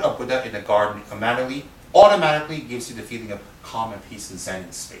you put a Buddha in a garden, automatically gives you the feeling of calm and peace and zen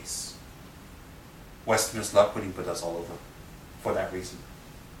in space. Westerners love putting Buddhas all over for that reason.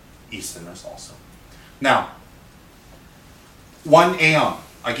 Easterners also. Now, one aeon,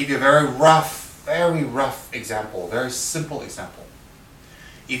 I'll give you a very rough example, very simple example.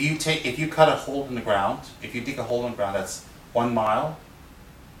 If you cut a hole in the ground, if you dig a hole in the ground that's 1 mile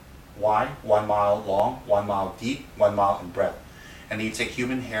wide, 1 mile long, 1 mile deep, 1 mile in breadth, and then you take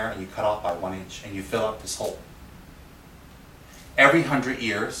human hair and you cut off by 1 inch and you fill up this hole. Every 100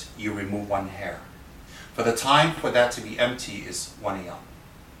 years, you remove 1 hair. For the time for that to be empty is 1 aeon.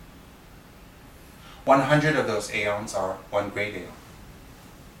 100 of those aeons are 1 great aeon.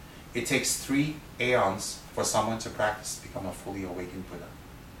 It takes 3 aeons for someone to practice to become a fully awakened Buddha.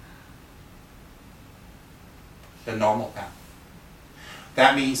 The normal path.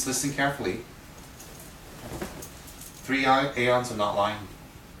 That means, listen carefully, 3 aeons of not lying,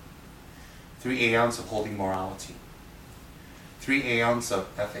 3 aeons of holding morality, 3 aeons of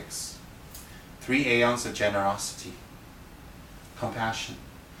ethics, 3 aeons of generosity, compassion,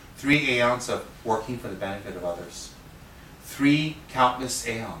 3 aeons of working for the benefit of others, 3 countless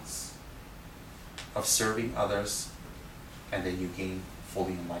aeons of serving others, and then you gain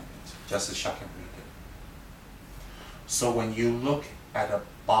fully enlightenment, just as Shakyamuni did. So when you look at a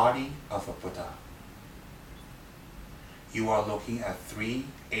body of a Buddha, you are looking at 3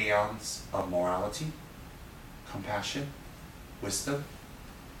 aeons of morality, compassion, wisdom,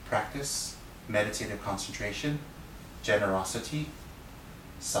 practice, meditative concentration, generosity,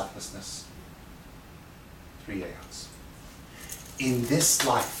 selflessness. 3 aeons. In this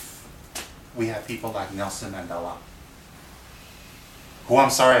life, we have people like Nelson Mandela, who, I'm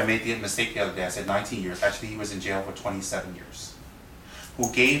sorry, I made the mistake the other day. I said 19 years. Actually, he was in jail for 27 years.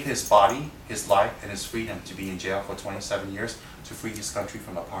 Who gave his body, his life, and his freedom to be in jail for 27 years to free his country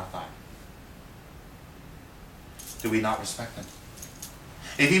from apartheid. Do we not respect him?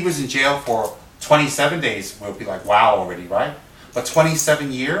 If he was in jail for 27 days, we'll be like, wow already, right? But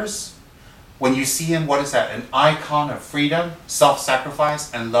 27 years, when you see him, what is that? An icon of freedom,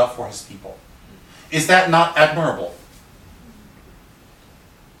 self-sacrifice, and love for his people. Is that not admirable?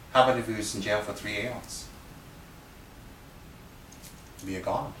 How about if he was in jail for 3 aeons? To be a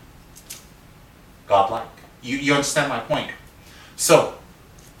god. Godlike. You understand my point? So,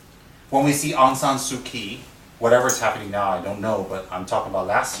 when we see Aung San Suu Kyi, whatever is happening now, I don't know, but I'm talking about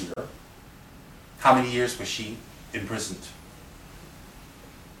last year, how many years was she imprisoned?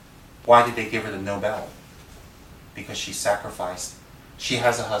 Why did they give her the Nobel? Because she sacrificed. She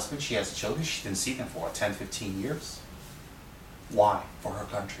has a husband, she has children, she didn't see them for 10, 15 years. Why? For her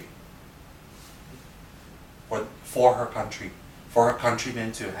country. For her country. For her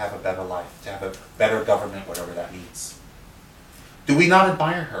countrymen to have a better life, to have a better government, whatever that means. Do we not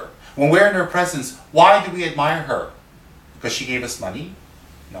admire her? When we're in her presence, why do we admire her? Because she gave us money?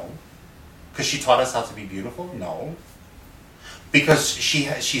 No. Because she taught us how to be beautiful? No. Because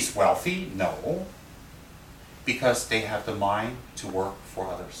she's wealthy? No. Because they have the mind to work for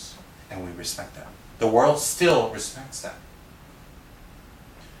others, and we respect them. The world still respects them.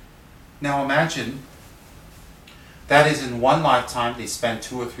 Now imagine that is in one lifetime they spend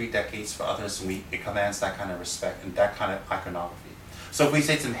 2 or 3 decades for others, and it commands that kind of respect and that kind of iconography. So if we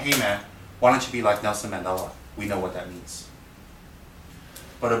say to them, hey man, why don't you be like Nelson Mandela? We know what that means.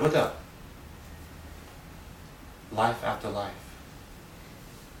 But a Buddha, life after life,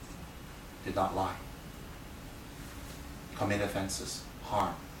 did not lie, commit offenses,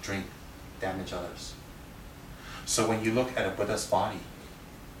 harm, drink, damage others. So when you look at a Buddha's body,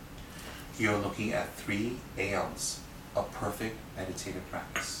 you're looking at 3 aeons of perfect meditative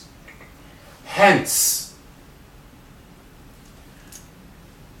practice. Hence,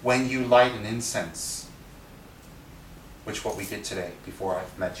 when you light an incense, which what we did today before I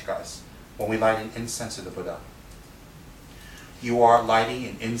met you guys, when we light an incense to the Buddha, you are lighting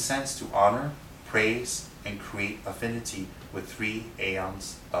an incense to honor, praise, and create affinity with 3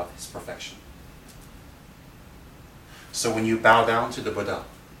 aeons of his perfection. So when you bow down to the Buddha,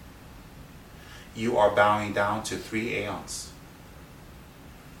 you are bowing down to 3 aeons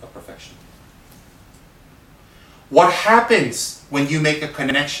of perfection. What happens when you make a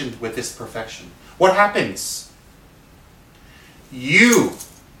connection with this perfection? What happens? You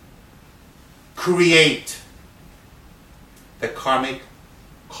create the karmic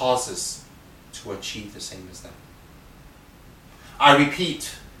causes to achieve the same as them. I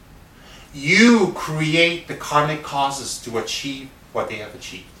repeat, you create the karmic causes to achieve what they have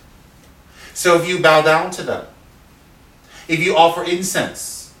achieved. So if you bow down to them, if you offer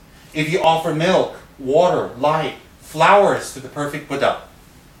incense, if you offer milk, water, light, flowers to the perfect Buddha,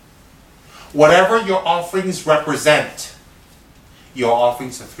 whatever your offerings represent, your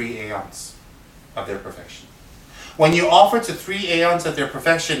offerings are 3 aeons of their perfection. When you offer to 3 aeons of their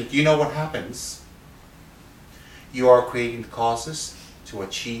perfection, you know what happens? You are creating the causes to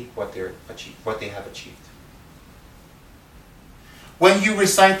achieve what they have achieved. When you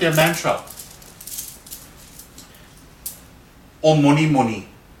recite their mantra, Om Muni Muni,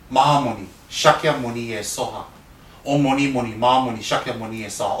 Maha Muni, Shakya Muni e Soha. Om Muni Muni, Maha Muni, Shakya Muni e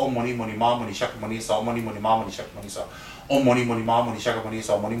Soha. Om Muni Muni, Maha Muni, Shakya Muni e Soha. Om Muni Muni, Maha Muni, Shakya Muni e Soha. Om Muni Muni, Maha Muni, Shakya Muni e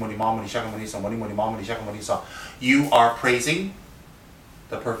Soha. Om Muni Muni, Maha Muni, Shakya Muni e Soha. Om Muni Muni, Maha Muni, Shakya Muni e Soha. You are praising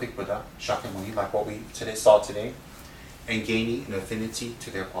the perfect Buddha, Shakyamuni, like what we saw today, and gaining an affinity to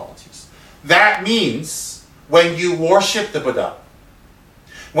their qualities. That means when you worship the Buddha,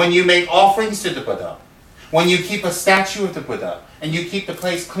 when you make offerings to the Buddha, when you keep a statue of the Buddha, and you keep the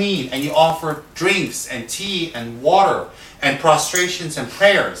place clean, and you offer drinks and tea and water and prostrations and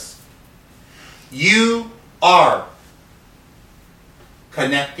prayers, you are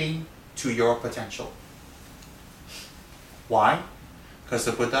connecting to your potential. Why? Because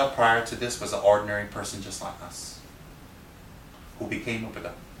the Buddha prior to this was an ordinary person just like us, who became a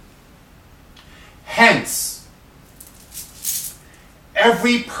Buddha. Hence,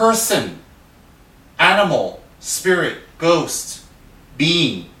 every person, animal, spirit, ghost,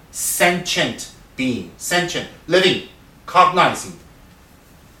 being, sentient, living, cognizing,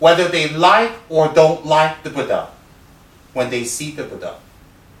 whether they like or don't like the Buddha, when they see the Buddha,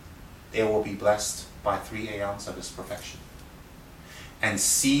 they will be blessed by 3 aeons of his perfection. And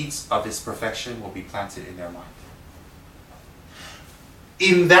seeds of his perfection will be planted in their mind.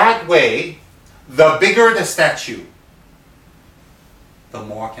 In that way, the bigger the statue, the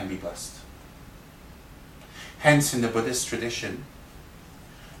more can be blessed. Hence, in the Buddhist tradition,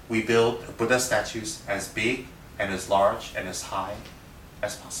 we build Buddha statues as big and as large and as high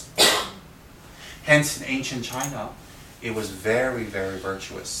as possible. Hence, in ancient China, it was very, very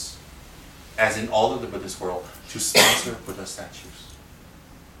virtuous, as in all of the Buddhist world, to sponsor Buddha statues,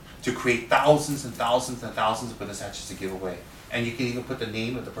 to create thousands and thousands and thousands of Buddha statues to give away. And you can even put the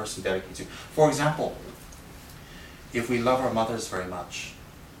name of the person dedicated to. For example, if we love our mothers very much,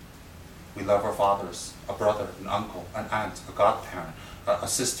 we love our fathers, a brother, an uncle, an aunt, a godparent, a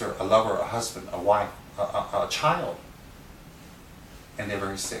sister, a lover, a husband, a wife, a child, and they're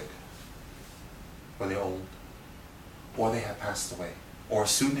very sick, or they're old, or they have passed away, or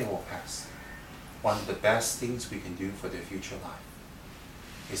soon they will pass. One of the best things we can do for their future life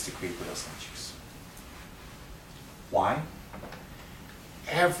is to create Buddha statues. Why?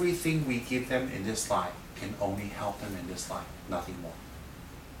 Everything we give them in this life can only help them in this life, nothing more.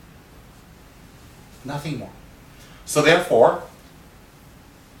 Nothing more. So therefore,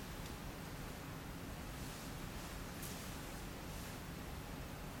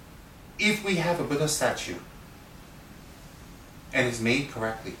 if we have a Buddha statue and is made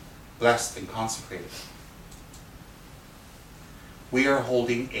correctly, blessed and consecrated, we are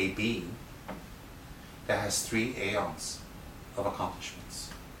holding a being that has 3 aeons of accomplishments.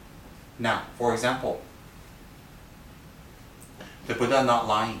 Now, for example, the Buddha not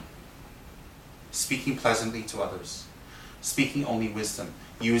lying, speaking pleasantly to others, speaking only wisdom,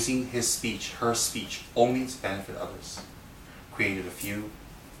 using his speech, her speech, only to benefit others, created a few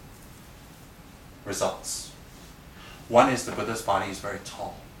results. One is the Buddha's body is very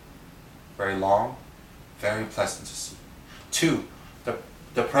tall, very long, very pleasant to see. 2,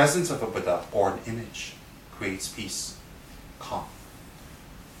 the presence of a Buddha or an image creates peace, calm.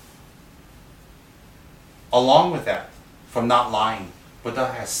 Along with that, from not lying, Buddha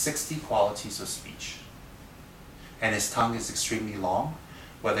has 60 qualities of speech. And his tongue is extremely long.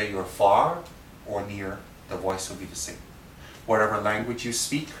 Whether you're far or near, the voice will be the same. Whatever language you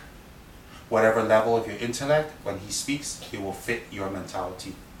speak, whatever level of your intellect, when he speaks, it will fit your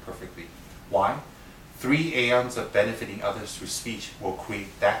mentality perfectly. Why? 3 aeons of benefiting others through speech will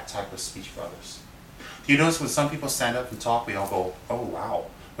create that type of speech for others. Do you notice when some people stand up and talk, we all go, oh wow.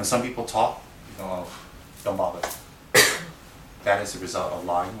 When some people talk, we go, oh, don't bother. That is the result of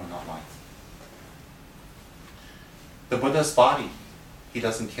lying or not lying. The Buddha's body, he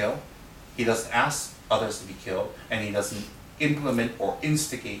doesn't kill, he doesn't ask others to be killed, and he doesn't implement or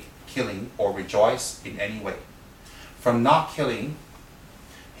instigate killing or rejoice in any way. From not killing,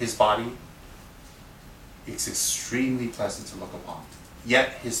 his body, it's extremely pleasant to look upon. Yet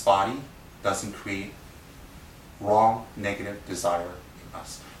his body doesn't create wrong, negative desire in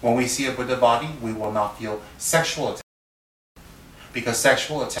us. When we see a Buddha body, we will not feel sexual attachment, because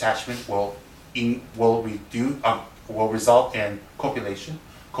sexual attachment will result in copulation.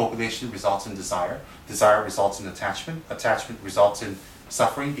 Copulation results in desire. Desire results in attachment. Attachment results in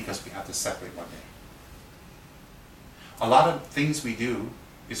suffering because we have to separate one day. A lot of things we do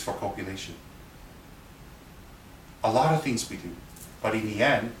is for copulation. A lot of things we do, but in the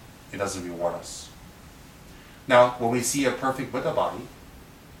end, it doesn't reward us. Now, when we see a perfect Buddha body,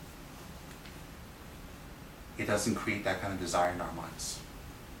 doesn't create that kind of desire in our minds.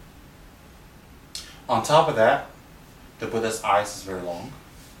 On top of that, the Buddha's eyes is very long.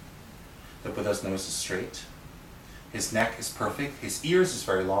 The Buddha's nose is straight. His neck is perfect. His ears is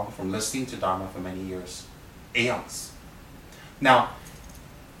very long from listening to Dharma for many years. Aeons. Now,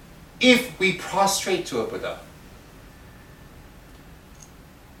 if we prostrate to a Buddha,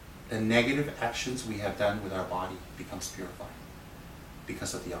 the negative actions we have done with our body becomes purified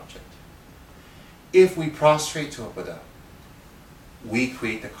because of the object. If we prostrate to a Buddha, we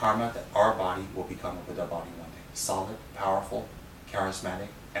create the karma that our body will become a Buddha body one day. Solid, powerful, charismatic,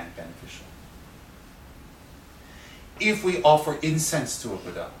 and beneficial. If we offer incense to a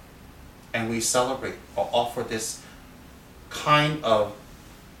Buddha, and we celebrate or offer this kind of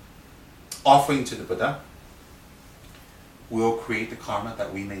offering to the Buddha, we will create the karma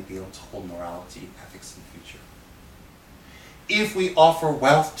that we may be able to hold morality and ethics in the future. If we offer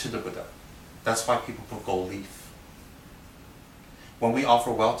wealth to the Buddha, that's why people put gold leaf. When we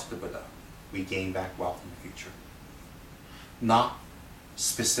offer wealth to the Buddha, we gain back wealth in the future. Not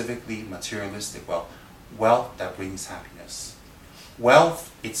specifically materialistic wealth, wealth that brings happiness.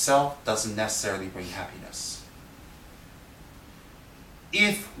 Wealth itself doesn't necessarily bring happiness.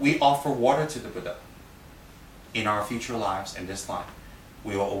 If we offer water to the Buddha in our future lives and this life,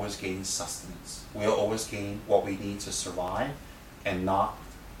 we will always gain sustenance. We will always gain what we need to survive and not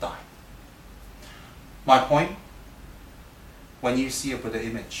die. My point, when you see a Buddha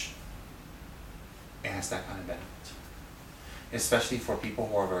image, it has that kind of benefit. Especially for people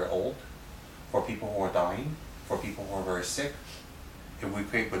who are very old, for people who are dying, for people who are very sick. If we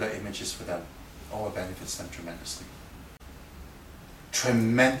create Buddha images for them, it benefits them tremendously.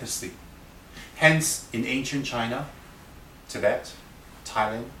 Tremendously. Hence, in ancient China, Tibet,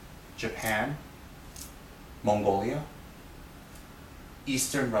 Thailand, Japan, Mongolia,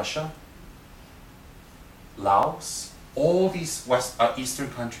 Eastern Russia, Laos, all these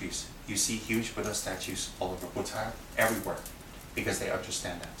Eastern countries, you see huge Buddha statues all over, Buddha everywhere, because they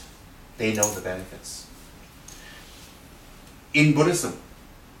understand that. They know the benefits. In Buddhism,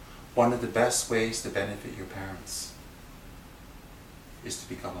 one of the best ways to benefit your parents is to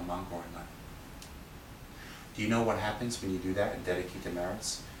become a monk or a nun. Do you know what happens when you do that and dedicate the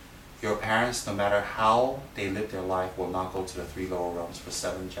merits? Your parents, no matter how they live their life, will not go to the 3 lower realms for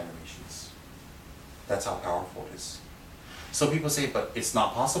 7 generations. That's how powerful it is. So people say, but it's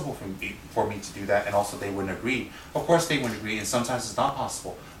not possible for me to do that, and also they wouldn't agree. Of course they wouldn't agree, and sometimes it's not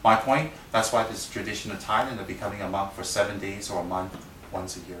possible. My point, that's why this tradition of Thailand of becoming a monk for 7 days or a month,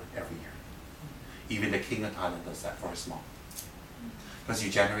 once a year, every year. Even the king of Thailand does that for his monk. Because you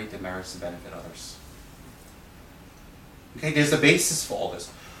generate the merits to benefit others. Okay, there's a basis for all this.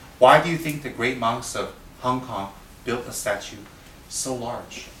 Why do you think the great monks of Hong Kong built a statue so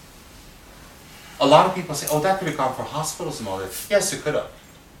large? A lot of people say, that could have gone for hospitals and all that. Yes, it could have.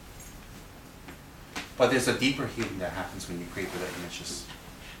 But there's a deeper healing that happens when you create Buddha images.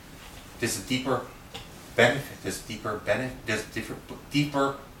 There's a deeper benefit. There's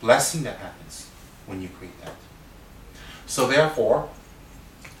deeper blessing that happens when you create that. So therefore,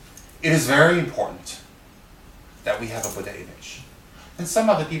 it is very important that we have a Buddha image. And some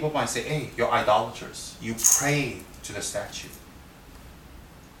other people might say, hey, you're idolaters. You pray to the statue.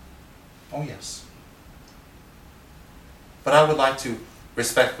 Oh yes. But I would like to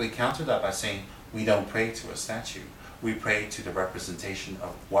respectfully counter that by saying we don't pray to a statue. We pray to the representation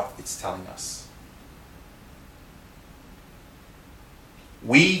of what it's telling us.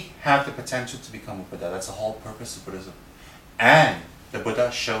 We have the potential to become a Buddha. That's the whole purpose of Buddhism. And the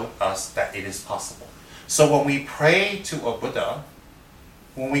Buddha showed us that it is possible. So when we pray to a Buddha,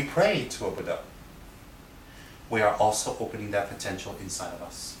 we are also opening that potential inside of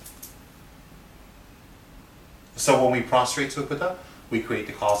us. So when we prostrate to a Buddha, we create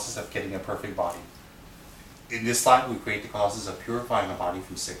the causes of getting a perfect body. In this life, we create the causes of purifying our body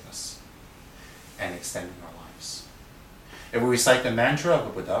from sickness and extending our lives. If we recite the mantra of a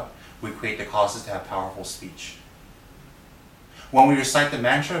Buddha, we create the causes to have powerful speech. When we recite the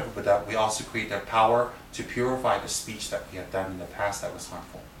mantra of a Buddha, we also create the power to purify the speech that we have done in the past that was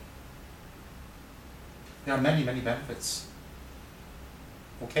harmful. There are many, many benefits.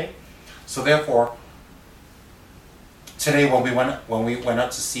 Okay? So therefore, today when we went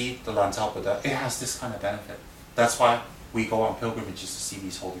up to see the Lantau Buddha, it has this kind of benefit. That's why we go on pilgrimages to see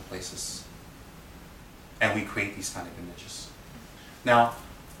these holy places. And we create these kind of images. Now,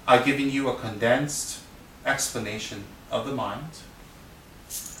 I've given you a condensed explanation of the mind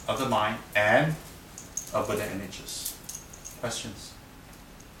and of Buddha images. Questions?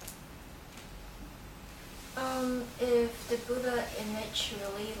 If the Buddha image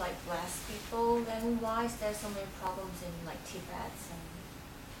really like bless people, then why is there so many problems in like Tibet and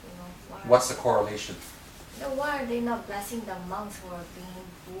why? What's the correlation? No, why are they not blessing the monks who are being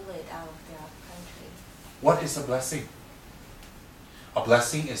bullied out of their country? What is a blessing? A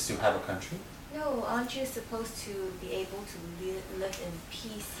blessing is to have a country? No, aren't you supposed to be able to live in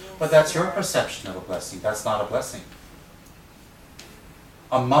peace? But that's your perception of a blessing. That's not a blessing.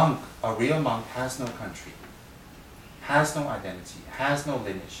 A monk, a real monk, has no country, has no identity, has no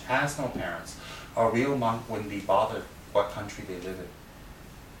lineage, has no parents. A real monk wouldn't be bothered what country they live in.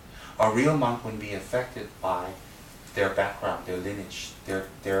 A real monk wouldn't be affected by their background, their lineage,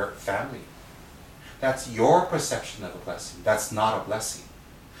 their family. That's your perception of a blessing. That's not a blessing.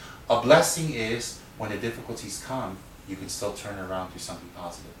 A blessing is when the difficulties come, you can still turn around to something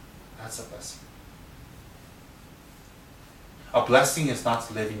positive. That's a blessing. A blessing is not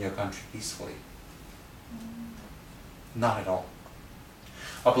to live in your country peacefully. Not at all.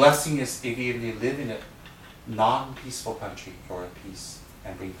 A blessing is if you live in a non-peaceful country, you're at peace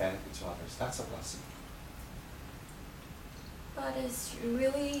and bring benefit to others. That's a blessing. But it's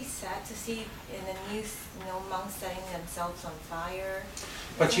really sad to see in the news, monks setting themselves on fire.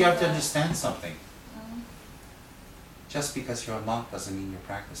 But you have to And, understand something. Mm. Just because you're a monk doesn't mean you're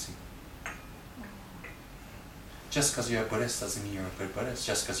practicing. Just because you're a Buddhist doesn't mean you're a good Buddhist.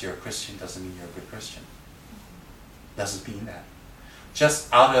 Just because you're a Christian doesn't mean you're a good Christian. Doesn't mean that.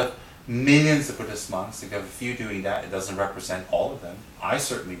 Just out of millions of Buddhist monks, if you have a few doing that, it doesn't represent all of them. I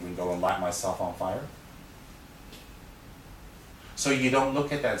certainly wouldn't go and light myself on fire. So you don't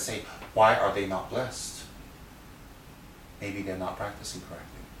look at that and say, why are they not blessed? Maybe they're not practicing correctly.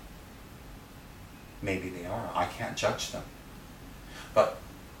 Maybe they are. I can't judge them. But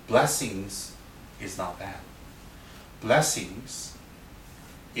blessings is not that. Blessings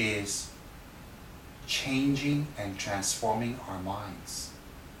is changing and transforming our minds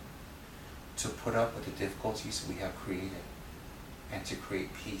to put up with the difficulties we have created and to create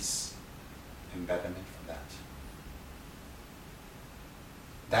peace and betterment from that.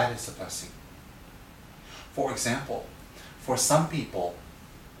 That is a blessing. For example, for some people,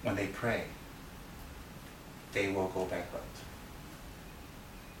 when they pray, they will go bankrupt.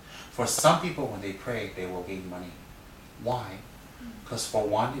 For some people, when they pray, they will gain money. Why? Because for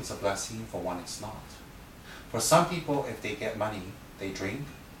one, it's a blessing, for one, it's not. For some people, if they get money, they drink,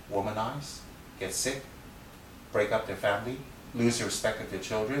 womanize, get sick, break up their family, lose the respect of their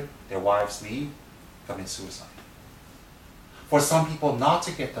children, their wives leave, commit suicide. For some people not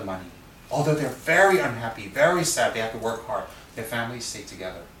to get the money, although they're very unhappy, very sad, they have to work hard, their families stay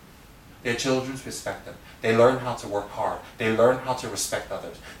together. Their children respect them. They learn how to work hard. They learn how to respect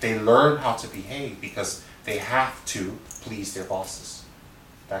others. They learn how to behave because they have to please their bosses.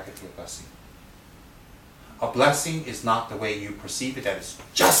 That could be a blessing. A blessing is not the way you perceive it, that it's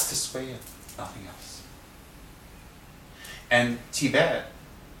just this way and nothing else. And Tibet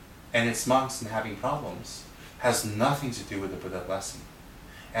and its monks and having problems has nothing to do with the Buddha blessing.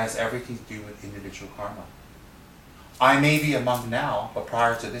 It has everything to do with individual karma. I may be a monk now, but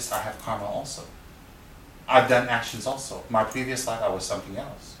prior to this I have karma also. I've done actions also. My previous life I was something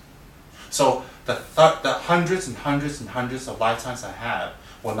else. So the hundreds and hundreds and hundreds of lifetimes I have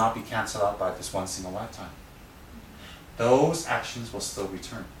will not be cancelled out by this one single lifetime. Those actions will still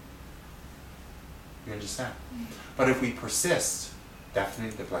return. You understand? But if we persist,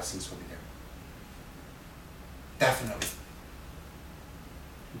 definitely the blessings will be there. Definitely.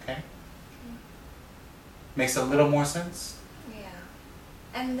 Okay? Makes a little more sense? Yeah.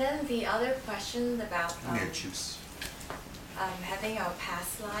 And then the other question about Give me a juice. having our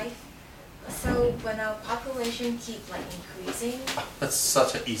past life. So when our population keep increasing, That's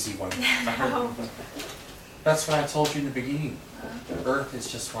such an easy one. how, That's what I told you in the beginning. Earth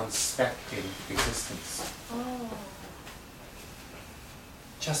is just one speck in existence. oh,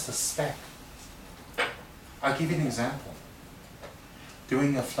 Just a speck. I'll give you an example.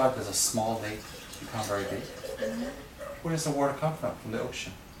 During a flood, does a small lake become very big? Where does the water come from? From the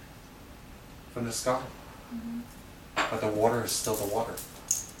ocean. From the sky. But the water is still the water.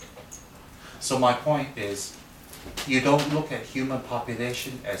 So my point is, you don't look at human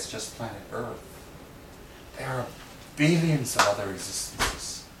population as just planet Earth. There are billions of other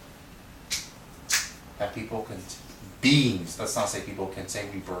existences that people can, beings, let's not say people can say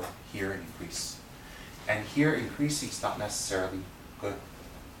we birth here and increase. And here increasing is not necessarily good.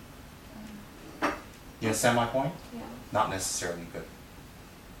 You understand my point? yeah. Not necessarily good.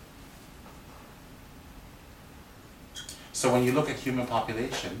 So when you look at human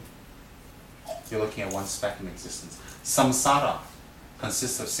population, you're looking at one speck in existence. Samsara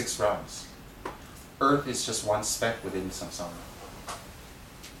consists of 6 realms. Earth is just one speck within samsara.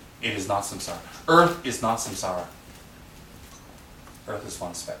 It is not samsara. Earth is not samsara. Earth is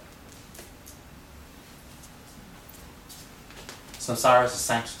one speck. Samsara is a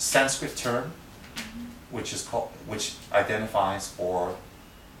Sanskrit term which identifies or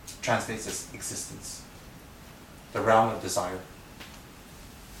translates as existence, the realm of desire.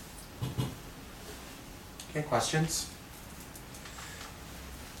 Okay, questions?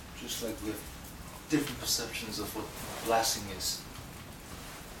 Just like with different perceptions of what blessing is,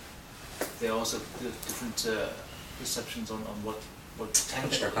 there are also different perceptions on what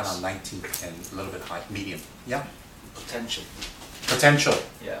potential They're kind of is. 19 and a little bit high, medium. Yeah. Potential. Potential.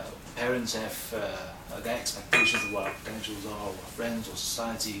 Yeah, parents have their expectations of what our potentials are, our friends or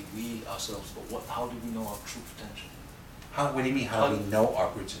society, we ourselves, but how do we know our true potential? What do you mean, how do we know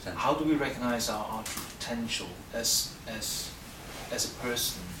our true potential? How do we recognize our true potential as a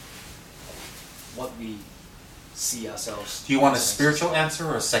person, what we see ourselves? Do you want a as an spiritual answer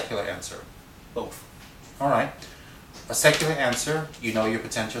or a secular answer? Both. All right. A secular answer, you know your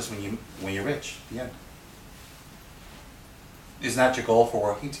potentials when you're rich. The end. Isn't that your goal for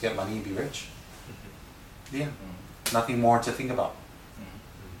working, to get money and be rich? Yeah. Mm. Nothing more to think about.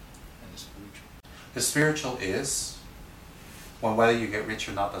 And the spiritual. The spiritual is when whether you get rich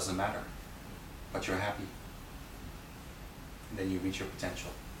or not doesn't matter, but you're happy. And then you reach your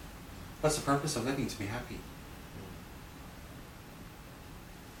potential. What's the purpose of living? To be happy.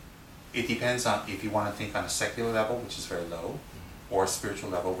 It depends on if you want to think on a secular level, which is very low, or a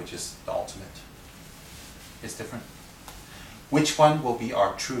spiritual level, which is the ultimate. It's different. Which one will be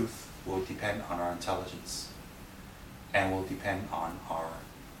our truth will depend on our intelligence, and will depend on our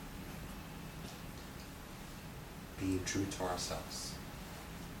being true to ourselves.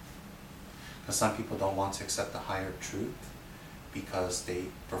 Because some people don't want to accept the higher truth because they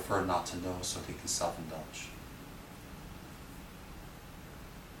prefer not to know so they can self-indulge.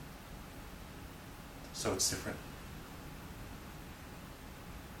 So it's different.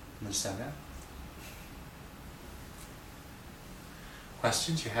 Understand that?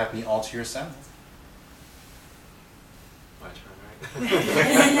 Questions? You have me all to yourself. My turn,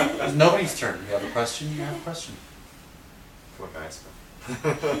 right? It's nobody's turn. You have a question, you have a question. Come on, guys.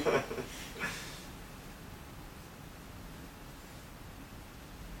 Go.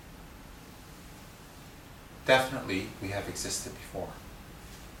 Definitely, we have existed before,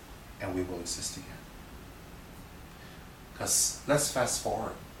 and we will exist again. Because let's fast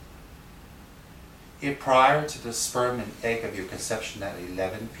forward. If prior to the sperm and egg of your conception at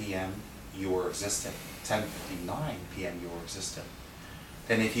 11 p.m. you were existent, 10:59 p.m. you were existent,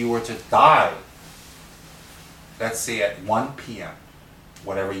 then if you were to die, let's say at 1 p.m.,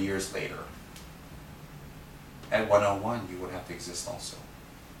 whatever years later, at 1:01 you would have to exist also,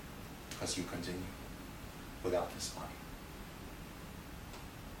 because you continue without this body.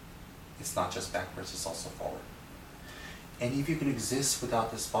 It's not just backwards, it's also forward. And if you can exist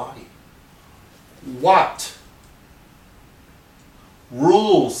without this body, what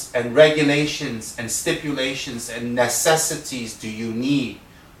rules and regulations and stipulations and necessities do you need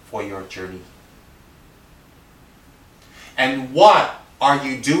for your journey? And what are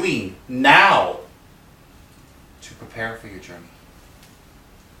you doing now to prepare for your journey?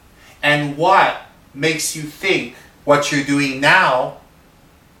 And what makes you think what you're doing now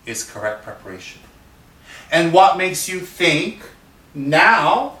is correct preparation? And what makes you think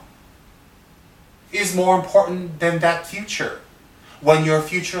now is more important than that future, when your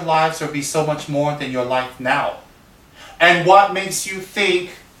future lives will be so much more than your life now? And what makes you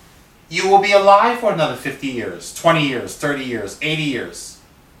think you will be alive for another 50 years, 20 years, 30 years, 80 years?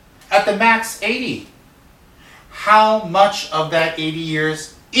 At the max, 80. How much of that 80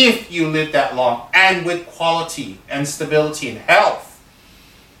 years, if you live that long, and with quality and stability and health,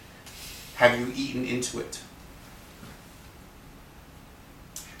 have you eaten into it?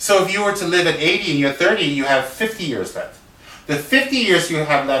 So if you were to live at 80 and you're 30, you have 50 years left. The 50 years you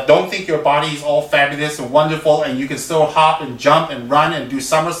have left, don't think your body is all fabulous and wonderful and you can still hop and jump and run and do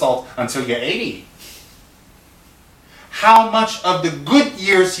somersaults until you're 80. How much of the good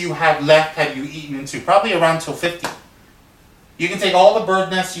years you have left have you eaten into? Probably around till 50. You can take all the bird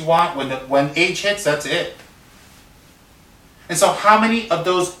nests you want. When age hits, that's it. And so how many of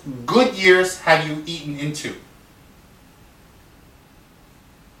those good years have you eaten into?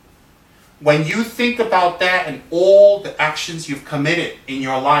 When you think about that and all the actions you've committed in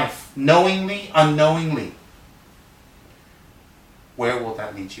your life, knowingly, unknowingly, where will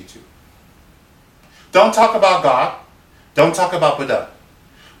that lead you to? Don't talk about God. Don't talk about Buddha.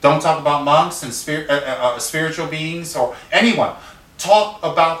 Don't talk about monks and spiritual beings or anyone. talk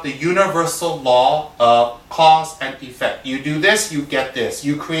about the universal law of cause and effect. You do this, you get this.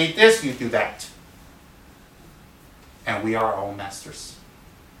 You create this, you do that. And we are our own masters.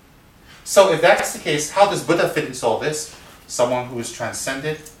 So if that's the case, how does Buddha fit into all this? Someone who has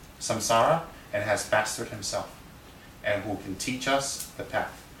transcended samsara and has mastered himself, and who can teach us the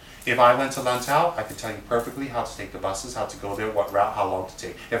path. If I went to Lantau, I could tell you perfectly how to take the buses, how to go there, what route, how long to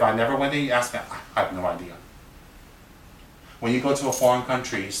take. If I never went there, you ask me, I have no idea. When you go to a foreign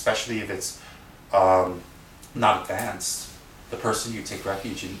country, especially if it's not advanced, the person you take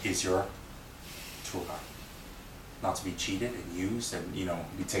refuge in is your tour guide. Not to be cheated and used and,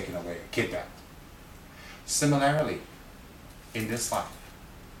 be taken away, kidnapped. Similarly, in this life,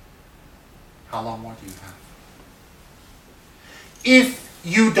 how long more do you have? If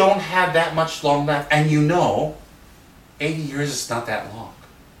you don't have that much long left, and 80 years is not that long,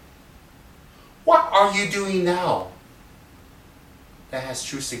 what are you doing now that has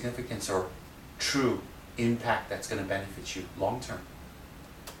true significance or true impact that's going to benefit you long term?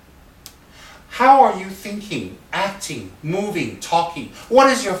 How are you thinking, acting, moving, talking? What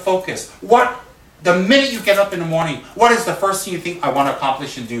is your focus? The minute you get up in the morning, what is the first thing you think, I want to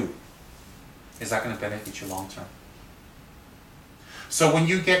accomplish and do? Is that going to benefit you long term? So when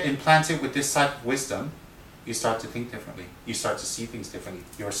you get implanted with this type of wisdom, you start to think differently. You start to see things differently.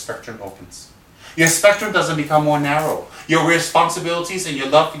 Your spectrum opens. Your spectrum doesn't become more narrow. Your responsibilities and your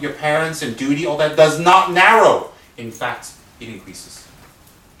love for your parents and duty, all that does not narrow. In fact, it increases.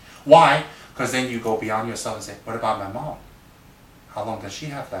 Why? Because then you go beyond yourself and say, what about my mom? How long does she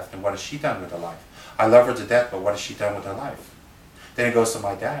have left and what has she done with her life? I love her to death, but what has she done with her life? Then it goes to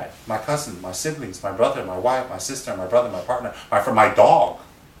my dad, my cousin, my siblings, my brother, my wife, my sister, my brother, my partner, my friend, my dog.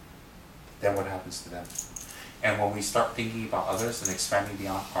 Then what happens to them? And when we start thinking about others and expanding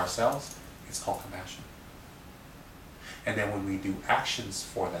beyond ourselves, it's called compassion. And then when we do actions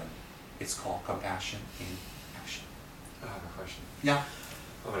for them, it's called compassion in action. I have a question. Yeah.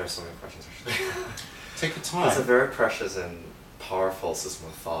 Oh, there's so many questions actually. Take your time. It's a very precious and powerful system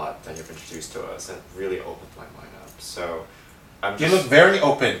of thought that you've introduced to us, and it really opened my mind up. So I'm You just look very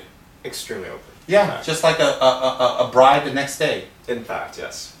open. extremely open. Yeah, in fact. just like a bride the next day. In fact,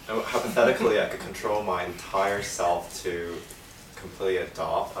 yes. Hypothetically, I could control my entire self to completely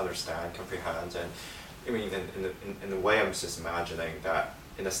adopt, understand, comprehend, and I mean, in a way, I'm just imagining that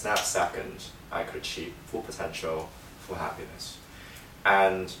in a snap second, I could achieve full potential, full happiness,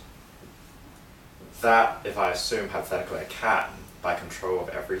 and that, if I assume hypothetically I can, by control of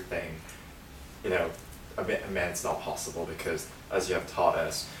everything, I mean, it's not possible because, as you have taught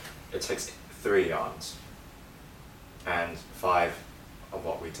us, it takes 3 eons and 5 of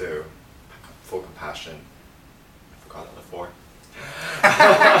what we do, full compassion. I forgot the 4.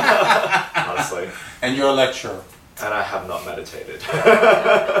 Honestly. And you're a lecturer. And I have not meditated.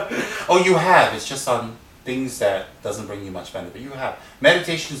 Oh, you have. It's just on things that doesn't bring you much benefit. You have.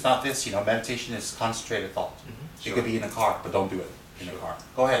 Meditation is not this, meditation is concentrated thought. Sure. It could be in a car, but don't do it in a car.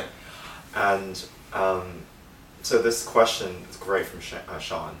 Go ahead. And so this question is great from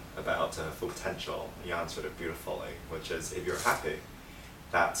Sean about full potential. You answered it beautifully, which is if you're happy,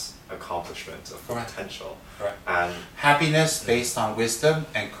 that's accomplishment of full Correct. potential. Correct. And Happiness based on wisdom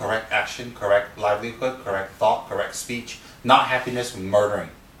and correct action, correct livelihood, correct thought, correct speech. Not happiness from murdering.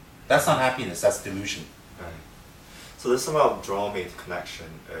 That's not happiness, that's delusion. right. So this somehow draw me to connection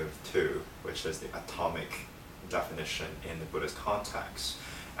of 2, which is the atomic definition in the Buddhist context,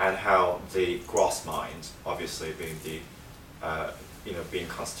 and how the gross mind, obviously being the, being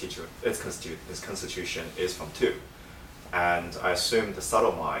its constitution is from 2. And I assume the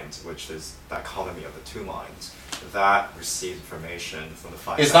subtle mind, which is the dichotomy of the 2 minds, that receives information from the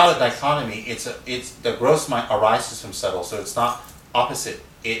 5 It's senses. not a dichotomy, it's the gross mind arises from subtle, so it's not opposite,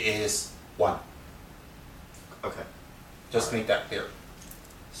 it is one. Okay. Just make that clear.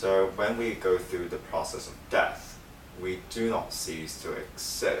 So when we go through the process of death, we do not cease to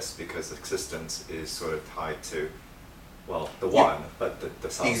exist because existence is sort of tied to, the Yeah. one, but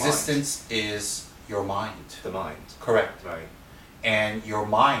the subtle Existence is your mind. mind. The mind, Correct. right? And your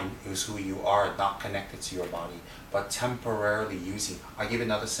mind is who you are, not connected to your body, but temporarily using. I'll give you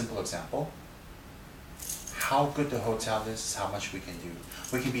another simple example. How good the hotel is how much we can do.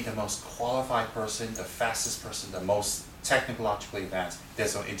 We can be the most qualified person, the fastest person, the most technologically advanced.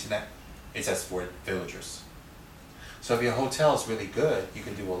 There's no internet, it's as for villagers. So if your hotel is really good, you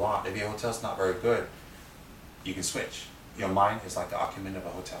can do a lot. If your hotel's not very good, you can switch. Your mind is like the occupant of a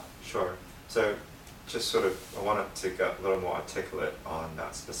hotel. Sure. So just sort of, I wanted to get a little more articulate on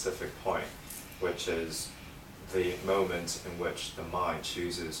that specific point, which is the moment in which the mind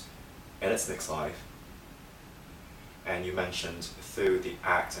chooses in its next life and you mentioned through the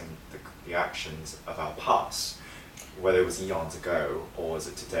act and the actions of our past, whether it was eons ago, or is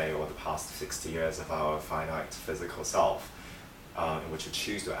it today, or the past 60 years of our finite physical self, in which we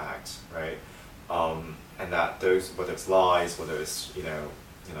choose to act, right? And that those, whether it's lies, whether it's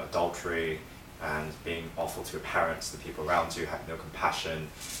adultery, and being awful to your parents, the people around you, having no compassion,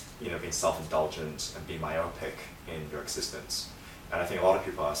 being self-indulgent and being myopic in your existence. And I think a lot of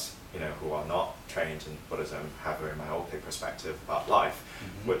people, who are not trained in Buddhism, have a very myopic perspective about life,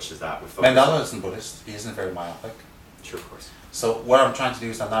 which is that we focus. Mandela isn't Buddhist. He isn't very myopic. True, of course. So what I'm trying to do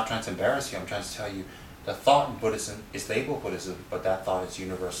is I'm not trying to embarrass you. I'm trying to tell you the thought in Buddhism is labeled Buddhism, but that thought is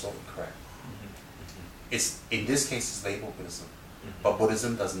universal and correct. It's in this case it's labeled Buddhism, but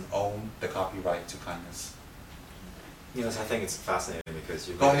Buddhism doesn't own the copyright to kindness. I think it's fascinating because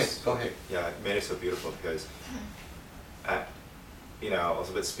you. Go ahead. Yeah, it made it so beautiful because, I was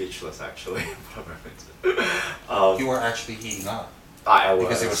a bit speechless actually. You were actually eating up. I was.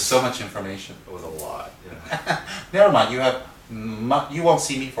 Because there was so much information. It was a lot. Never mind. You won't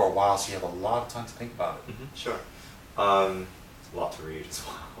see me for a while, so you have a lot of time to think about it. Sure. It's a lot to read as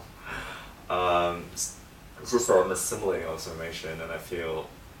well. It's just I'm assimilating all this information, and I feel.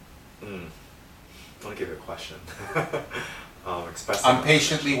 I want to give you a question. I'm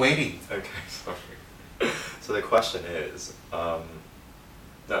patiently waiting. Okay, sorry. So the question is,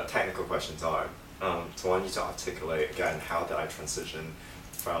 the technical questions are, so I want you to articulate again, how did I transition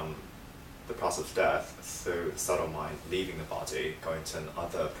from the process of death through the subtle mind leaving the body, going to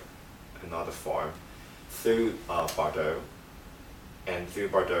another form, through Bardo, and through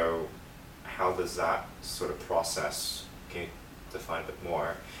Bardo, how does that sort of process, can you define a bit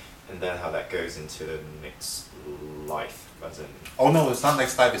more? And then how that goes into the next life, as in. Oh no, it's not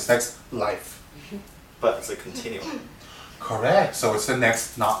next life, it's next life. But it's a continuum. Correct. So it's the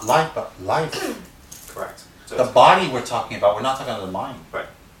next, not life, but life. Correct. So the body we're talking about, we're not talking about the mind. Right.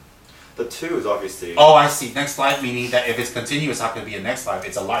 The two is obviously. Oh, I see. Next life meaning that if it's continuous, it's not going to be a next life,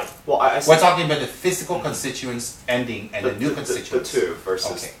 it's a life. Well, we're talking about the physical constituents ending and the new constituents. The two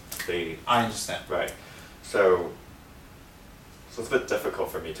versus the. I understand. Right. So it's a bit difficult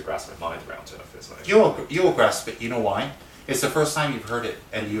for me to grasp my mind around it, obviously. You will grasp it. You know why? It's the first time you've heard it,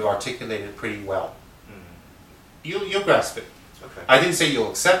 and you articulate it pretty well. You'll grasp it. Okay. I didn't say you'll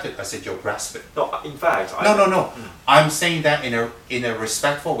accept it. I said you'll grasp it. No, in fact. No. I'm saying that in a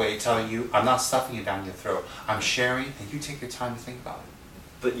respectful way, telling you I'm not stuffing it down your throat. I'm sharing, and you take your time to think about it.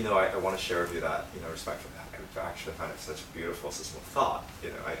 But I want to share with you that respectfully, I actually find it such a beautiful system of thought.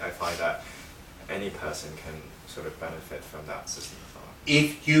 I find that any person can sort of benefit from that system of thought.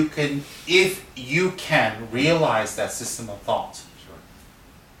 If you can realize that system of thought, sure,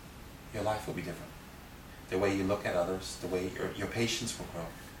 your life will be different. The way you look at others, the way your patience will grow.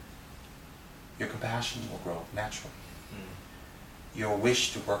 Your compassion will grow naturally. Your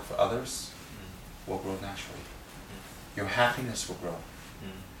wish to work for others will grow naturally. Your happiness will grow.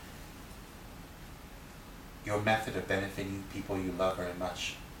 Your method of benefiting people you love very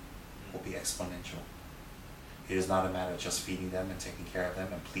much will be exponential. It is not a matter of just feeding them and taking care of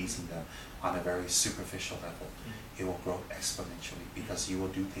them and pleasing them on a very superficial level. It will grow exponentially because you will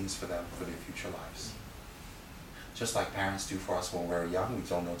do things for them for their future lives. Just like parents do for us when we're young, we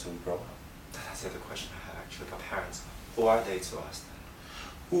don't know till we grow up. That's the other question I had actually about parents. Who are they to us then?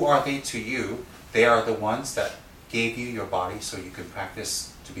 Who are they to you? They are the ones that gave you your body so you can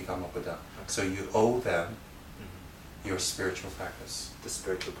practice to become a Buddha. Okay. So you owe them your spiritual practice. The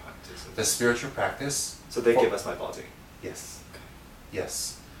spiritual practice. The spiritual practice. So they give us my body. Yes. Okay.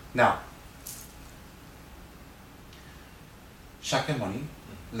 Yes. Now, Shakyamuni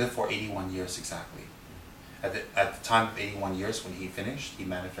lived for 81 years exactly. At the time of 81 years, when he finished, he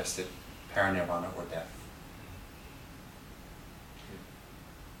manifested parinirvana or death.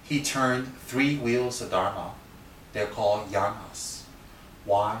 He turned 3 wheels of Dharma. They're called yanas.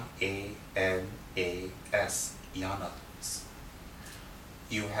 Y-A-N-A-S, yanas.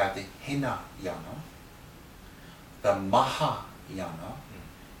 You have the Hinayana, the Mahayana,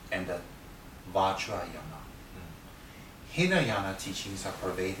 and the Vajrayana. Hinayana teachings are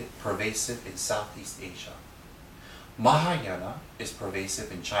pervasive in Southeast Asia. Mahayana is pervasive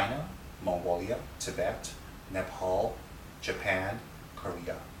in China, Mongolia, Tibet, Nepal, Japan,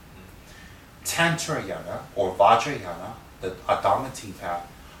 Korea. Tantrayana or Vajrayana, the Adamatin path,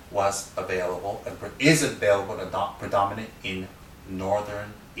 was available and is available and predominant in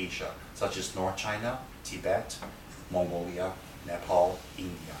Northern Asia, such as North China, Tibet, Mongolia, Nepal,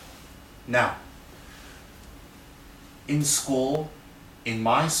 India. Now, in school, in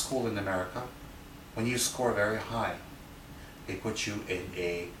my school in America, when you score very high, they put you in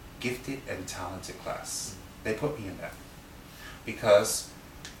a gifted and talented class. They put me in that. Because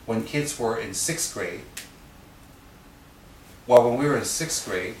when kids were in 6th grade, well, when we were in 6th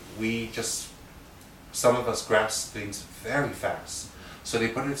grade, some of us grasped things very fast. So they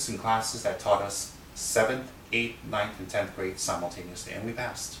put us in classes that taught us 7th, 8th, 9th, and 10th grade simultaneously, and we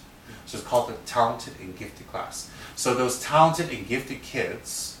passed. So it's called the talented and gifted class. So those talented and gifted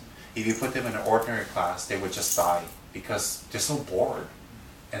kids, if you put them in an ordinary class, they would just die because they're so bored.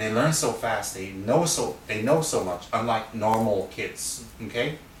 And they learn so fast, they know so much, unlike normal kids.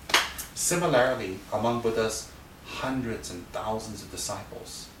 Okay? Similarly, among Buddha's hundreds and thousands of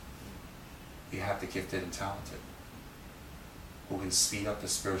disciples, you have the gifted and talented who can speed up the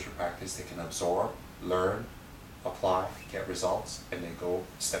spiritual practice. They can absorb, learn, apply, get results, and then go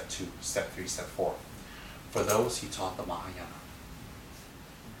step 2, step 3, step 4. For those, he taught the Mahayana.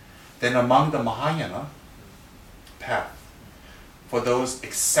 Then among the Mahayana path, for those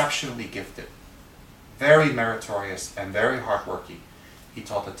exceptionally gifted, very meritorious, and very hardworking, he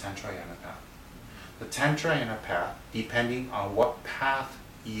taught the Tantrayana path. The Tantrayana path, depending on what path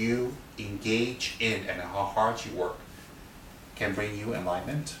you engage in and how hard you work, can bring you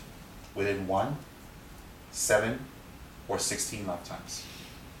enlightenment within 1, 7, or 16 lifetimes,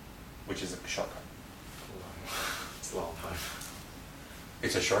 which is a shortcut. It's a long time.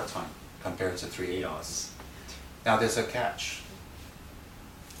 It's a short time compared to 3 eons. Now there's a catch.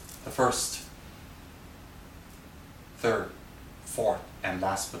 The first, third, fourth, and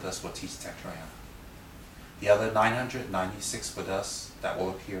last Buddhas will teach Tantrayana. The other 996 Buddhas that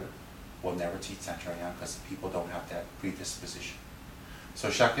will appear will never teach Tantrayana because the people don't have that predisposition. So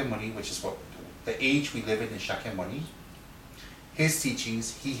Shakyamuni, which is what the age we live in Shakyamuni, his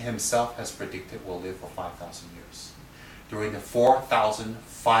teachings he himself has predicted will live for 5,000 years. During the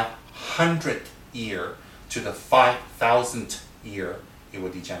 4,500th year to the 5,000th year, it will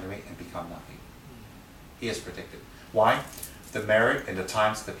degenerate and become nothing. He has predicted. Why? The merit and the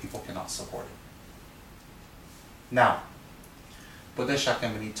times that people cannot support it. Now, Buddha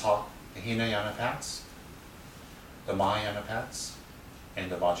Shakyamuni taught the Hinayana paths, the Mahayana paths, and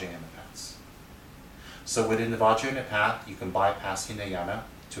the Vajrayana paths. So within the Vajrayana path, you can bypass Hinayana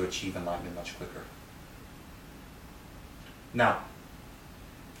to achieve enlightenment much quicker. Now,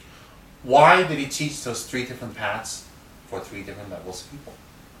 why did he teach those 3 different paths for 3 different levels of people?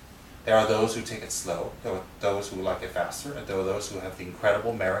 There are those who take it slow, there are those who like it faster, and there are those who have the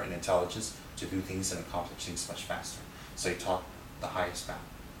incredible merit and intelligence to do things and accomplish things much faster. So he taught the highest path.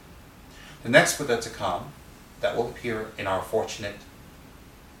 The next Buddha to come that will appear in our fortunate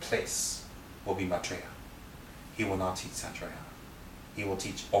place will be Maitreya. He will not teach Tantrayana. He will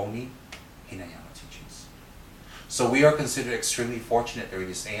teach only Hinayana teachings. So we are considered extremely fortunate during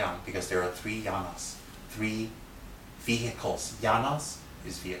this aeon because there are 3 yanas, 3 vehicles. Yanas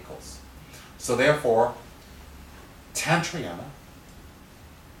is vehicles. So therefore, Tantrayana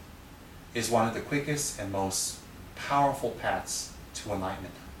is one of the quickest and most powerful paths to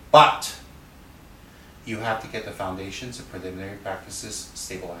enlightenment. But you have to get the foundations and preliminary practices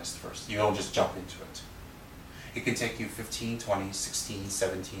stabilized first. You don't just jump into it. It can take you 15, 20, 16,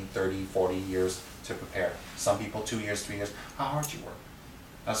 17, 30, 40 years to prepare. Some people 2 years, 3 years. How hard you work.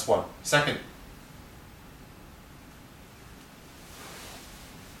 That's one. Second,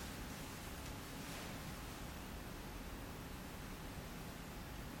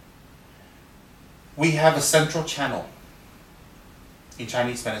 we have a central channel. In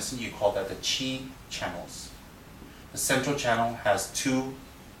Chinese medicine, you call that the qi channels. The central channel has 2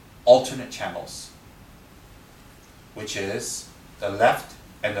 alternate channels, which is the left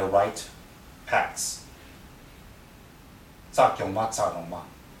and the right paths.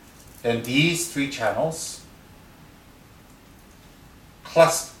 Then these 3 channels,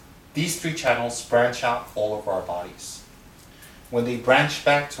 these 3 channels branch out all over our bodies. When they branch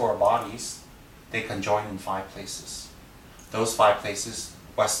back to our bodies, they conjoin in 5 places. Those 5 places,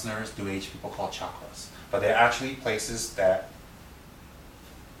 Westerners, New Age people call chakras. But they're actually places that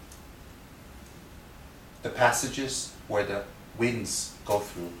the passages where the winds go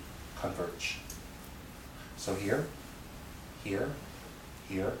through converge. So here, here,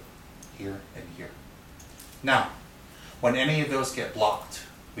 here, here, and here. Now, when any of those get blocked,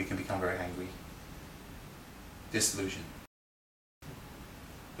 we can become very angry. Disillusioned.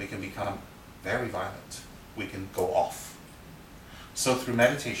 We can become very violent. We can go off. So through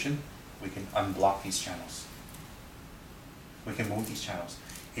meditation, we can unblock these channels. We can move these channels.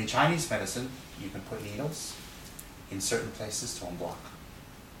 In Chinese medicine, you can put needles in certain places to unblock.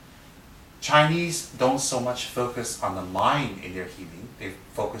 Chinese don't so much focus on the mind in their healing, they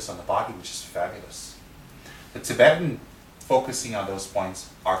focus on the body, which is fabulous. The Tibetan focusing on those points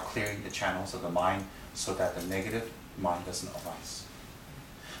are clearing the channels of the mind, so that the negative mind doesn't arise.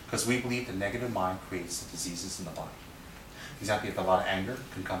 Because we believe the negative mind creates the diseases in the body. For example, if you have a lot of anger,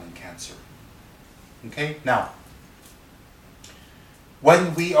 it can come in cancer. Okay? Now,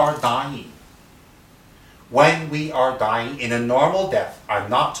 when we are dying in a normal death, I'm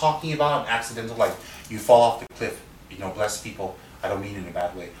not talking about an accidental, like you fall off the cliff, bless people, I don't mean in a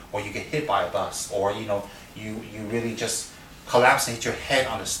bad way, or you get hit by a bus, or you really just collapse and hit your head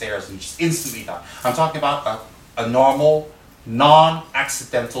on the stairs and you just instantly die. I'm talking about a normal,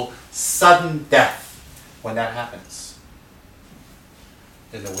 non-accidental, sudden death. When that happens,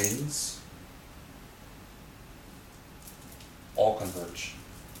 then the winds all converge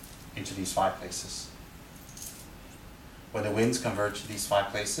into these 5 places. When the winds converge to these 5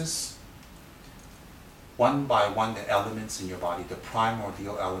 places, one by one, the elements in your body, the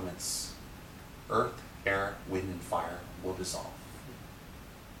primordial elements, earth, air, wind, and fire, will dissolve.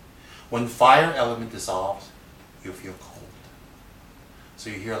 When fire element dissolves, you feel cold. So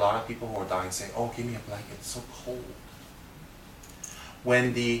you hear a lot of people who are dying say, "Oh, give me a blanket, it's so cold."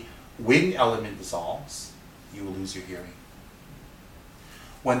 When the wind element dissolves, you will lose your hearing.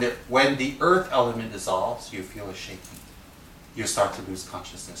 When the earth element dissolves, you feel a shaking. You start to lose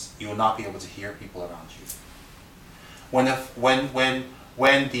consciousness. You will not be able to hear people around you. When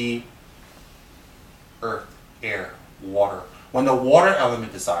the earth, air, water, when the water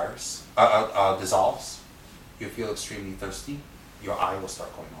element dissolves, you feel extremely thirsty. Your eye will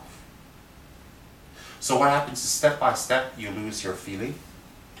start going off. So what happens is, step by step, you lose your feeling,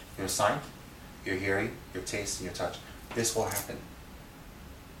 your sight, your hearing, your taste, and your touch. This will happen.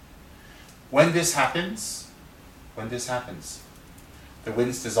 When this happens, the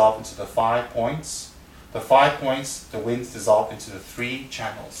winds dissolve into the 5 points. The 5 points, the winds dissolve into the 3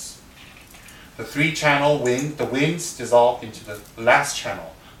 channels. The 3-channel wind, the winds dissolve into the last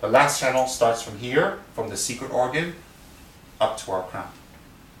channel. The last channel starts from here, from the secret organ, up to our crown.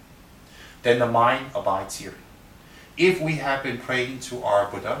 Then the mind abides here. If we have been praying to our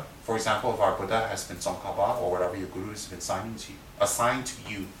Buddha, for example, if our Buddha has been Tsongkhapa or whatever your Guru has been assigned to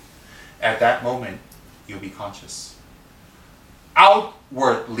you, at that moment, you'll be conscious.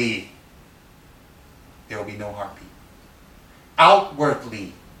 Outwardly, there will be no heartbeat.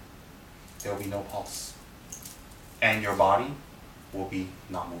 Outwardly, there will be no pulse. And your body will be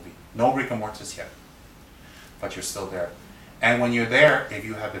not moving. No rigor mortis yet, but you're still there. And when you're there, if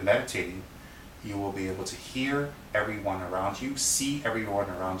you have been meditating, you will be able to hear everyone around you, see everyone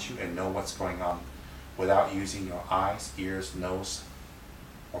around you, and know what's going on without using your eyes, ears, nose,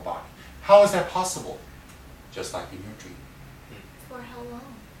 or body. How is that possible? Just like in your dream. For how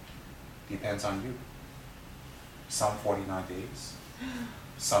long? Depends on you. Some 49 days,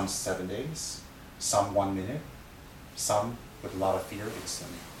 some 7 days, some 1 minute, some with a lot of fear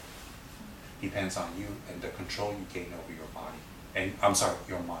instantly. Depends on you and the control you gain over your body. And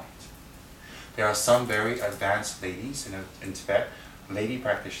your mind. There are some very advanced ladies in Tibet, lady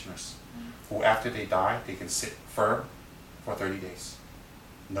practitioners, who after they die, they can sit firm for 30 days.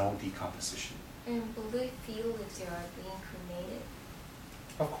 No decomposition. And will they feel if they are being cremated?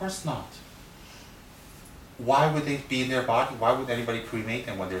 Of course not. Why would they be in their body? Why would anybody cremate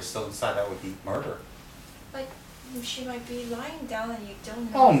them when they're still inside? That would be murder. Like, she might be lying down and you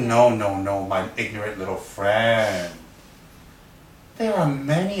don't know. Oh, no, my ignorant little friend. There are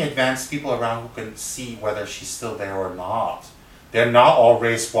many advanced people around who can see whether she's still there or not. They're not all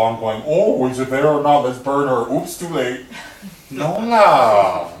raised wrong going, "Oh, is it there or not? Let's burn her. Oops, too late." No,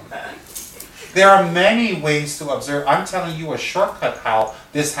 la. There are many ways to observe. I'm telling you a shortcut how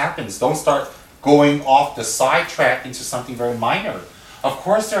this happens. Don't start going off the sidetrack into something very minor. Of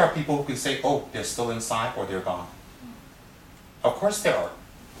course there are people who can say, "Oh, they're still inside," or "They're gone." Of course there are.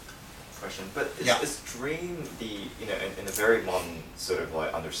 Question, but Yeah. is dream in a very modern sort of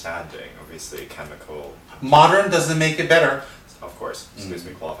like understanding, obviously chemical. Modern doesn't make it better. Of course, excuse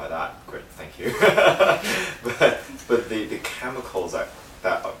me, qualify that. Great, thank you. but the chemicals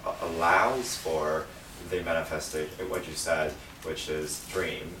that allows for the manifestation, what you said, which is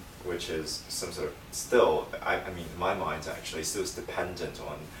dream, which is some sort of still. I mean, in my mind actually still is dependent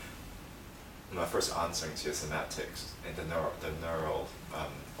on. My first answering to semantics and the neural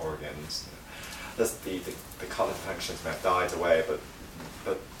organs. That's the cognitive functions may have died away,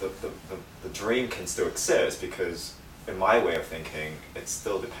 but the dream can still exist because, in my way of thinking, it's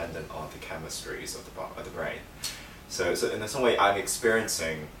still dependent on the chemistries of the brain. So in some way, I'm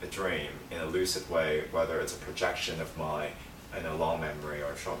experiencing a dream in a lucid way, whether it's a projection of my a long memory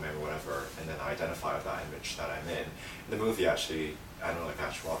or a short memory, whatever, and then I identify with that image that I'm in. The movie actually, I don't know if you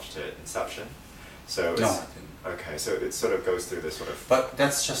actually watched it, Inception. So No, I didn't. Okay, so it sort of goes through this sort of. But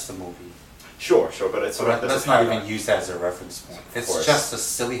that's just a movie. Sure, but it's So sort of let's there's a not paradigm. even use that as a reference point. Of It's course. just a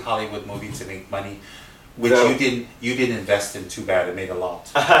silly Hollywood movie to make money, which No. you didn't invest in too bad. It made a lot.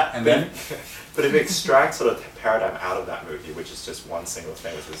 And then But if you extract sort of the paradigm out of that movie, which is just one single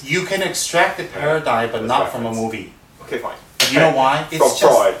thing, which is you can extract the paradigm, but As not from a reference. movie. okay, fine. You know why? From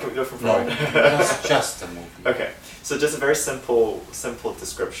Freud. Can we do it from No, Freud? it's just a movie. Okay, so just a very simple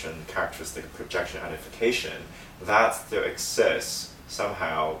description, characteristic of projection identification, that there exists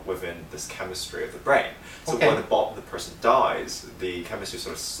somehow within this chemistry of the brain. So Okay. when the person dies, the chemistry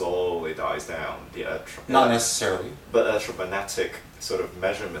sort of slowly dies down. The Not necessarily. but electromagnetic sort of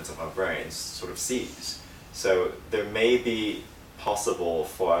measurements of our brains sort of cease. So there may be possible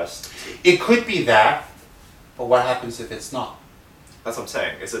for us to. It could be that, but what happens if it's not? That's what I'm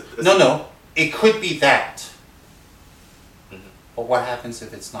saying. No. It could be that, Mhm. but what happens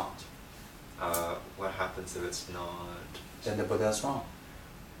if it's not? What happens if it's not? Then the Buddha's wrong.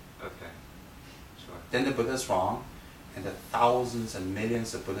 Okay, sure. Then the Buddha's wrong, and the thousands and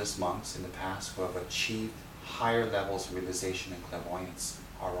millions of Buddhist monks in the past who have achieved higher levels of realization and clairvoyance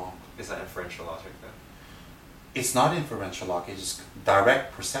are wrong. Is that inferential logic then? It's not inferential logic, it's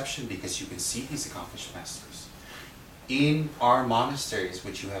direct perception because you can see these accomplished masters. In our monasteries,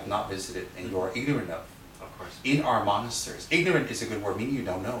 which you have not visited and you are ignorant of, Of course. in our monasteries, ignorant is a good word, meaning you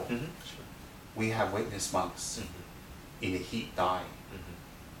don't know. Sure. We have witnessed monks in the heat die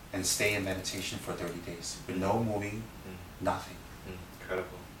and stay in meditation for 30 days with no moving, nothing.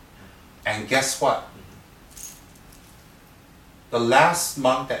 Incredible. And guess what? The last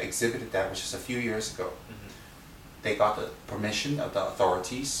monk that exhibited that, which is a few years ago, they got the permission of the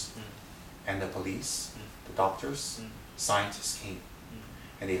authorities and the police, the doctors, scientists came,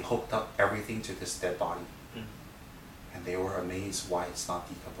 and they hooked up everything to this dead body. And they were amazed why it's not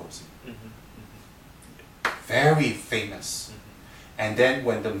decomposing. Very famous. And then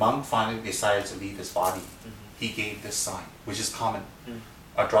when the monk finally decided to leave his body, he gave this sign, which is common.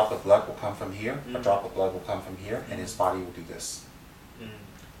 A drop of blood will come from here, a drop of blood will come from here, and his body will do this.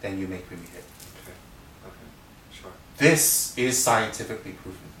 Then you make me meet it. Okay, sure. This is scientifically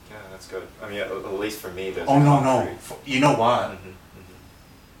proven. Yeah, that's good. I mean, at least for me, there's Oh a no, concrete- you know what? Mhm,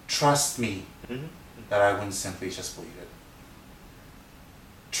 Trust me mhm. that I wouldn't simply just believe it.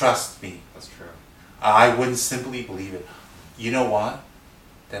 Trust me, That's true. I wouldn't simply believe it. You know what?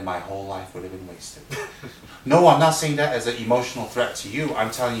 Then my whole life would have been wasted. No, I'm not saying that as an emotional threat to you. I'm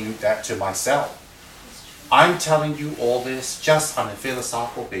telling you that to myself. I'm telling you all this just on a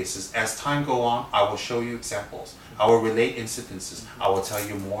philosophical basis. As time go on, I will show you examples. I will relate incidences. I will tell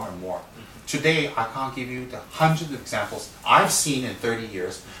you more and more. Today, I can't give you the hundreds of examples I've seen in 30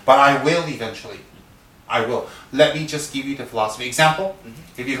 years, but I will eventually. I will. Let me just give you the philosophy. Example,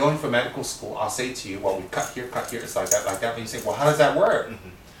 if you're going for medical school, I'll say to you, well, we cut here, it's like that. And you say, well, how does that work?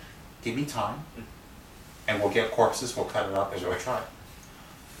 Give me time, and we'll get corpses, we'll cut it up, and we'll try.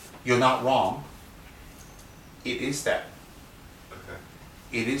 You're not wrong. It is that. Okay.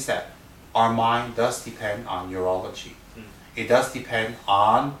 It is that. Our mind does depend on neurology. It does depend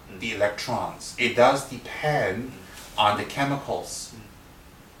on the electrons. It does depend on the chemicals.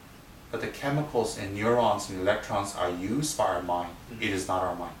 But the chemicals and neurons and electrons are used by our mind. It is not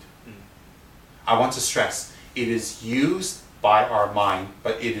our mind. I want to stress, it is used by our mind,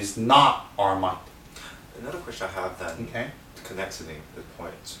 but it is not our mind. Another question I have then, Okay? connecting the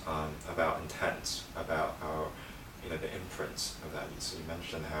point about intent, about our, the imprints of that. So you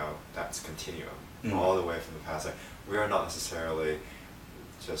mentioned how that's a continuum all the way from the past. Like, we are not necessarily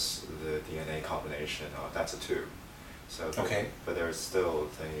just the DNA combination. That's a two. So, Okay. But there's still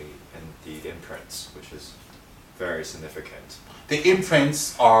the imprints, which is very significant. The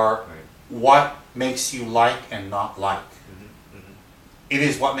imprints are Right. what makes you like and not like. It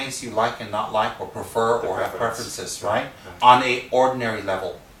is what makes you like and not like, or prefer, The or have preference. preferences, right? Right. On a ordinary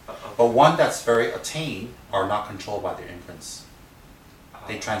level. Uh-oh. But one that's very attained are not controlled by their imprints.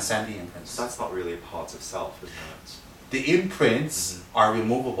 They transcend the imprints. That's not really a part of self, isn't it? The imprints are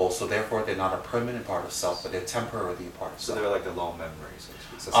removable, so therefore they're not a permanent part of self, but they're temporarily a part of So self. they're like the long memories.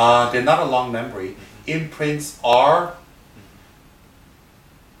 So to speak. They're not a long memory. Imprints are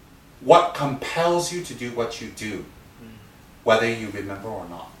what compels you to do what you do, whether you remember or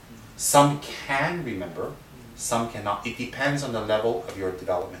not. Some can remember, some cannot. It depends on the level of your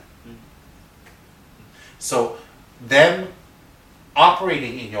development. So them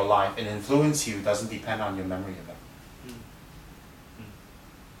operating in your life and influence you doesn't depend on your memory of them.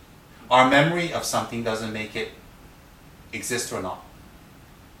 Our memory of something doesn't make it exist or not.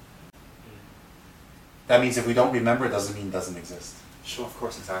 That means if we don't remember, it doesn't mean it doesn't exist. Sure, of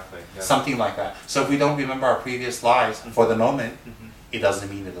course, exactly. Yeah. Something like that. So if we don't remember our previous lives for the moment, it doesn't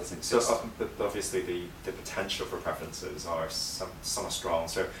mean it doesn't So, exist. but obviously the potential for preferences are somewhat strong.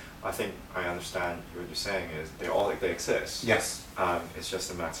 So I think I understand what you're saying is they exist. Yes. It's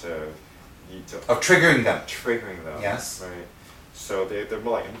just a matter of Of triggering them. triggering them. Yes. Right. So they're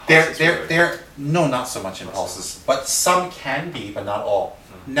more like impulses. really. They're no, not so much impulses, but some can be, but not all.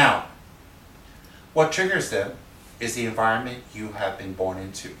 Now, what triggers them is the environment you have been born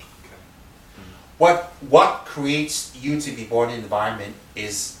into. Okay. What creates you to be born in an environment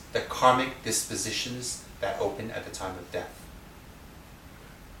is the karmic dispositions that open at the time of death.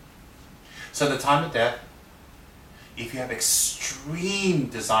 So the time of death, if you have extreme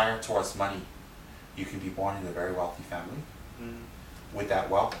desire towards money, you can be born in a very wealthy family. With that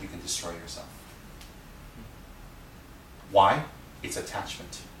wealth, you can destroy yourself. Why? It's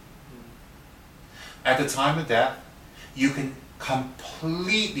attachment. At the time of death, you can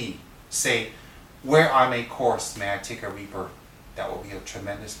completely say, where I may course, may I take a rebirth. That will be a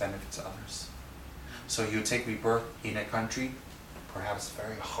tremendous benefit to others. So you take rebirth in a country, perhaps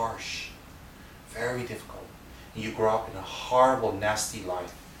very harsh, very difficult. And you grow up in a horrible, nasty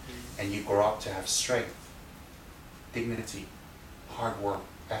life. And you grow up to have strength, dignity, hard work,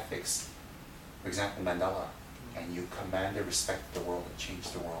 ethics. For example, Mandela. And you command the respect of the world and change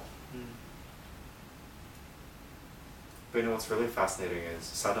the world. But you know what's really fascinating is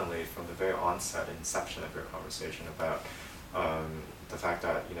suddenly from the very onset, inception of your conversation about the fact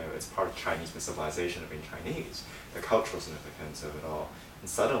that it's part of Chinese civilization of being Chinese, the cultural significance of it all, and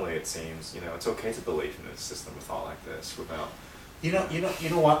suddenly it seems it's okay to believe in a system of thought like this without. You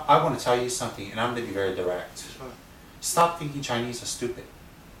know what? I want to tell you something, and I'm going to be very direct. Sure. Stop thinking Chinese are stupid.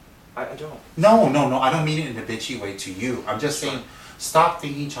 I don't. No, I don't mean it in a bitchy way to you. I'm just saying, stop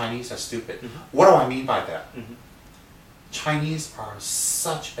thinking Chinese are stupid. What do I mean by that? Chinese are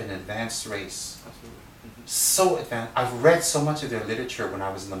such an advanced race. Absolutely. So advanced. I've read so much of their literature when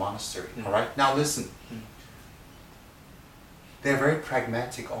I was in the monastery. All right? Now listen. They're very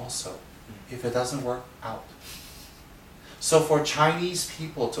pragmatic also. If it doesn't work, out. So for Chinese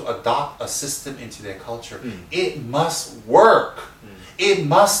people to adopt a system into their culture, it must work. It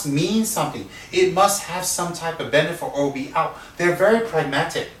must mean something. It must have some type of benefit or be out. They're very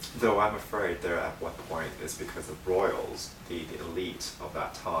pragmatic. Though I'm afraid they're at what point is because of royals, the elite of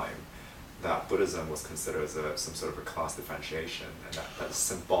that time, that Buddhism was considered as some sort of a class differentiation, and that's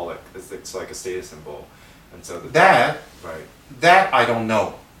symbolic. It's like a status symbol, and so That right. I don't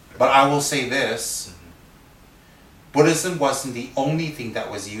know, but I will say this: Buddhism wasn't the only thing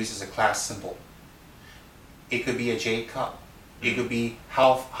that was used as a class symbol. It could be a jade cup. It could be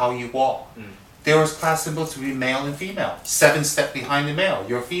how you walk. There was class symbols to be male and female. 7 steps behind the male,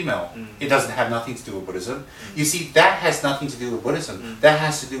 you're female. It doesn't have nothing to do with Buddhism. You see, that has nothing to do with Buddhism. That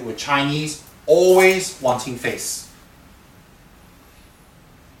has to do with Chinese always wanting face.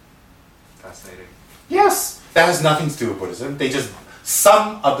 Fascinating. Yes, that has nothing to do with Buddhism.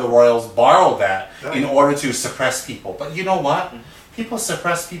 Some of the royals borrowed that in order to suppress people. But you know what? People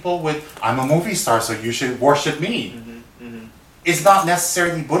suppress people with, I'm a movie star, so you should worship me. It's not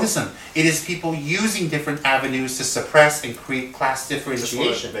necessarily Buddhism. It is people using different avenues to suppress and create class Just want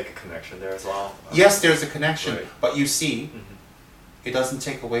differentiation. to make a connection there as well. Yes, there's a connection, Right. but you see, it doesn't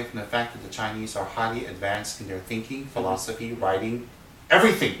take away from the fact that the Chinese are highly advanced in their thinking, philosophy, writing,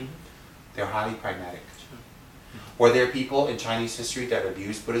 everything. They're highly pragmatic. Were there people in Chinese history that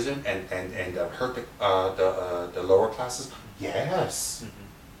abused Buddhism and hurt the lower classes? Yes.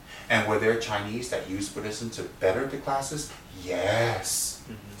 And were there Chinese that used Buddhism to better the classes? Yes.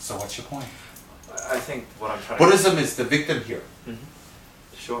 So what's your point? I think what I'm trying Buddhism is the victim here.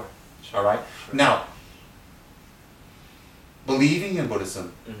 Sure. All right? Now, believing in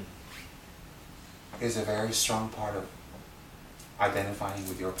Buddhism is a very strong part of identifying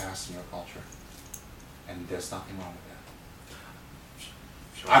with your past and your culture. And there's nothing wrong with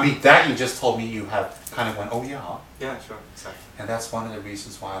that. Sure. I mean, that you just told me you have kind of went, oh yeah, huh? Yeah, sure, exactly. And that's one of the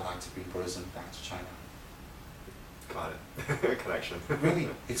reasons why I like to bring Buddhism back to China. Got it. Connection. Really,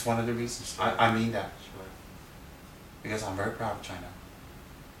 it's one of the reasons. I mean that. Sure. Because I'm very proud of China.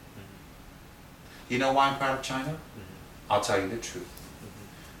 You know why I'm proud of China? I'll tell you the truth.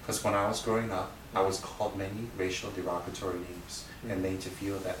 Because when I was growing up, I was called many racial derogatory names and made to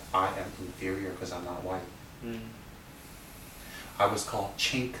feel that I am inferior because I'm not white. I was called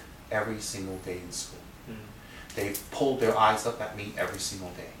chink every single day in school. They pulled their eyes up at me every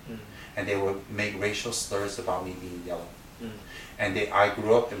single day. And they would make racial slurs about me being yellow. And I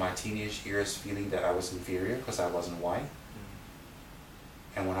grew up in my teenage years feeling that I was inferior because I wasn't white.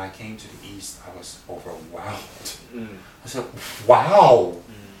 And when I came to the East, I was overwhelmed. Mm. I said, wow,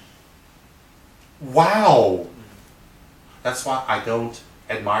 wow. That's why I don't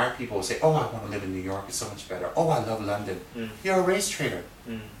admire people who say, oh, I want to live in New York, it's so much better. Oh, I love London. You're a race trader.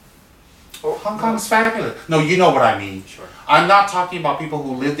 Oh, Hong Kong's fabulous. No, you know what I mean. Sure. I'm not talking about people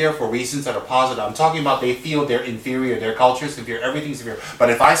who live there for reasons that are positive. I'm talking about they feel they're inferior, their culture's inferior, everything's inferior. But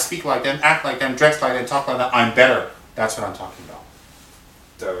if I speak like them, act like them, dress like them, talk like them, I'm better. That's what I'm talking about.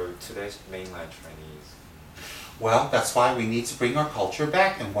 So today's mainland Chinese. Well, that's why we need to bring our culture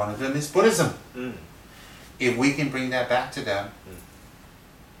back, and one of them is Buddhism. If we can bring that back to them,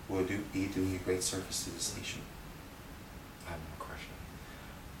 we'll be doing a great service to this nation. I have no question.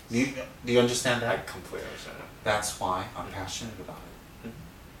 Do you understand I that? completely understand it. That's why I'm passionate about it. Mhm.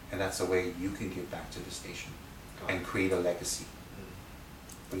 And that's the way you can give back to this nation Got and it. create a legacy.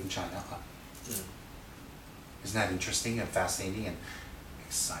 Bring China up. Isn't that interesting and fascinating and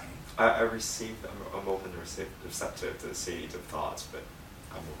exciting? I received, I'm open to receptive to the seeds of thoughts, but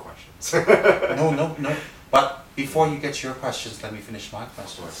I have more questions. No. But before you get to your questions, let me finish my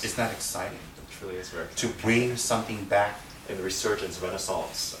questions. course. Isn't that exciting? It truly is very To exciting. bring something back. In the resurgence,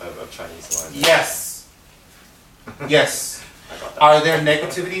 renaissance of Chinese language. Yes. Yes. I got that. Are there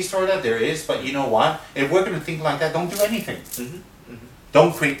negativities toward that? There is, but you know what? If we're going to think like that, don't do anything.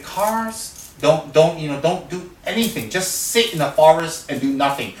 Don't create cars. Don't do anything. Just sit in the forest and do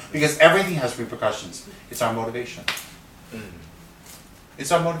nothing, because everything has repercussions. It's our motivation.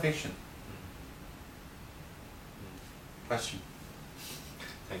 It's our motivation. Question.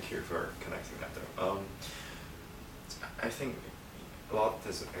 Thank you for connecting that though. I think a lot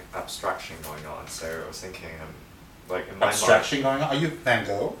there's abstraction going on, so I was thinking like in my Abstraction going on? Are you Van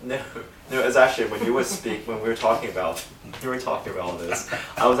Gogh? mind. No, it's actually when you when we were talking about this,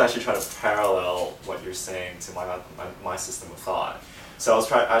 I was actually trying to parallel what you're saying to my system of thought. So I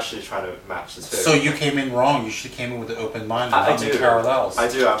was actually trying to match the two. So you came in wrong. You should have came in with an open mind and I not do. make parallels. I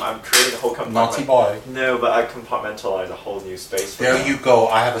do. I'm creating a whole compartment. Naughty boy. No, but I compartmentalize a whole new space for There that. you go.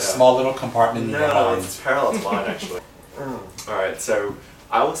 I have a Yeah. small little compartment in your No, mind. it's parallel to mine actually. Alright, so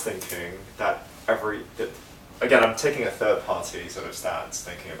I was thinking that again, I'm taking a third party sort of stance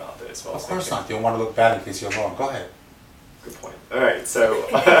thinking about this. But I Of was course thinking, not. You don't want to look bad in case you're wrong. Go ahead. Good point. Alright, so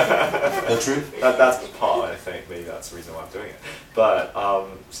The truth? that's the part, I think. Maybe that's the reason why I'm doing it. But,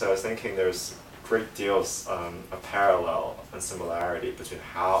 so I was thinking there's great deals of parallel and similarity between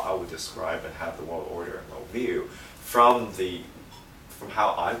how I would describe and have the world order and world view from how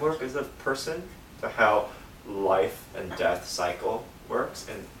I work as a person to how life and death cycle works,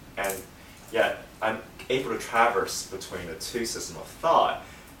 and yet I'm able to traverse between the two systems of thought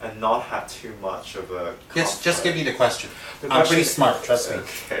and not have too much of a Just give me the question. The I'm pretty question- smart, trust me.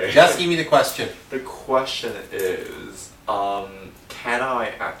 Okay. Just give me the question. The question is, can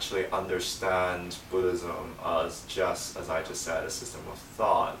I actually understand Buddhism as just, as I just said, a system of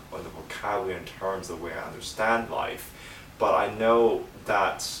thought, or the vocabulary in terms of the way I understand life, but I know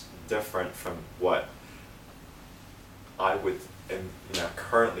that's different from what I would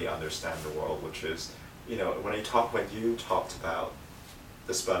currently understand the world, which is, when you talked about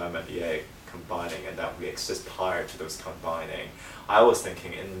the sperm and the egg combining and that we exist prior to those combining, I was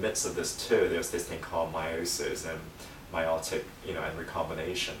thinking in the midst of this too, there's this thing called meiosis and meiotic, and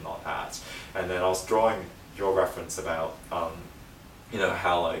recombination, not that. And then I was drawing your reference about, how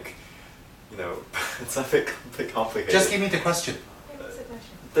like, it's a bit complicated. Just give me the question. What's the question?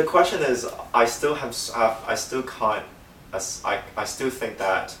 The question is, I still think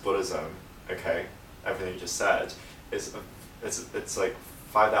that Buddhism, okay, everything you just said, it's like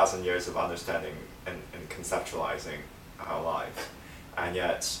 5,000 years of understanding and conceptualizing our life, and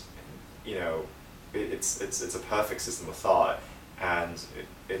yet, it's a perfect system of thought, and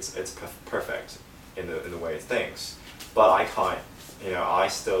it's perfect in the way it thinks. But I can't, I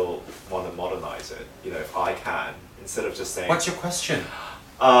still want to modernize it. If I can, instead of just saying. What's your question?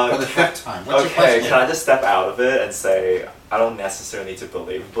 For the fifth time. What's your Okay, question? can I just step out of it and say I don't necessarily need to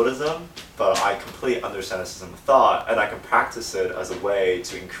believe in Buddhism, but I completely understand the system of thought, and I can practice it as a way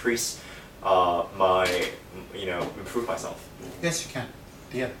to increase improve myself. Yes, you can.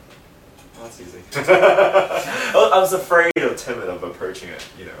 The end. Well, that's easy. I was afraid or timid of approaching it,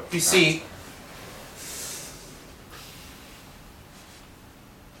 You see,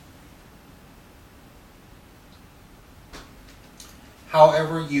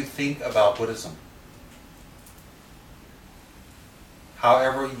 however you think about Buddhism,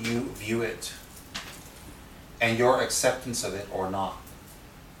 however you view it, and your acceptance of it or not,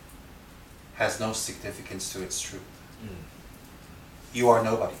 has no significance to its truth. You are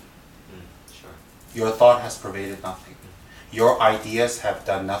nobody. Sure. Your thought has pervaded nothing. Your ideas have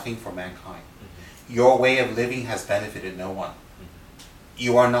done nothing for mankind. Your way of living has benefited no one.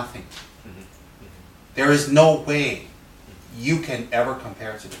 You are nothing. There is no way you can ever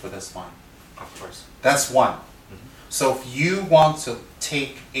compare to the Buddha's mind. Of course. That's one. So if you want to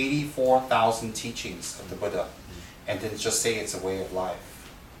take 84,000 teachings of the Buddha and then just say it's a way of life,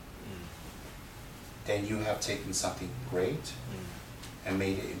 then you have taken something great and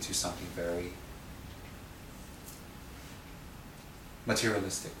made it into something very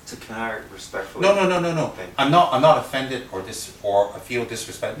materialistic. So can I respectfully? No. Thank you. I'm not offended or I feel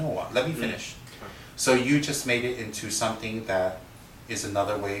disrespect. No, let me finish. Sure. So you just made it into something that is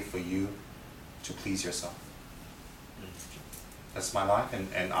another way for you to please yourself. That's my life,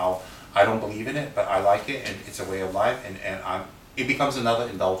 and I don't believe in it, but I like it, and it's a way of life, and it becomes another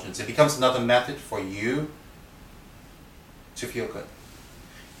indulgence. It becomes another method for you to feel good.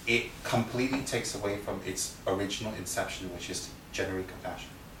 It completely takes away from its original inception, which is to generate compassion.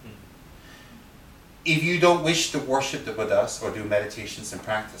 If you don't wish to worship the Buddhas or do meditations and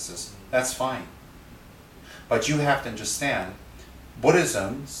practices, that's fine. But you have to understand,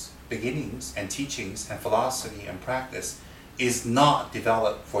 Buddhism's beginnings and teachings and philosophy and practice is not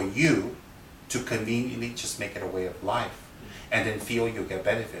developed for you to conveniently just make it a way of life and then feel you'll get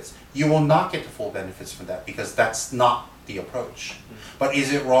benefits. You will not get the full benefits from that because that's not the approach. But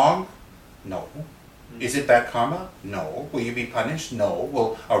is it wrong? No. Is it bad karma? No. Will you be punished? No.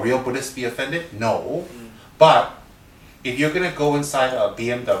 Will a real Buddhist be offended? No. But if you're going to go inside a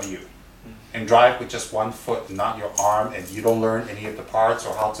BMW and drive with just one foot, not your arm, and you don't learn any of the parts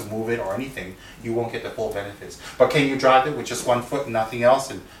or how to move it or anything, you won't get the full benefits. But can you drive it with just one foot and nothing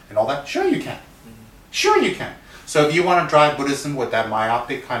else and all that? Sure you can. Sure you can. So if you want to drive Buddhism with that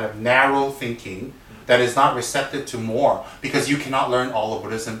myopic kind of narrow thinking that is not receptive to more, because you cannot learn all of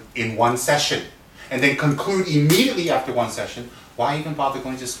Buddhism in one session and then conclude immediately after one session, why even bother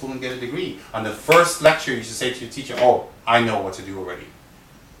going to school and get a degree? On the first lecture, you should say to your teacher, oh, I know what to do already.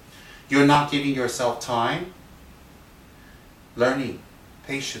 You're not giving yourself time, learning,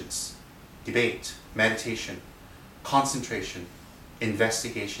 patience, debate, meditation, concentration,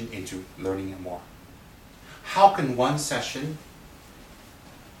 investigation into learning it more. How can one session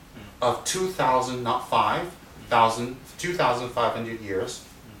of 2,000, not 5,000, 2,500 years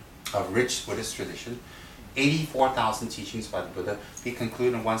of rich Buddhist tradition, 84,000 teachings by the Buddha, be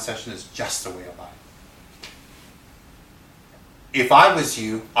concluded in one session as just a way of life? If I was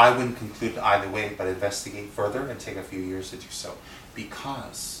you, I wouldn't conclude either way, but investigate further and take a few years to do so.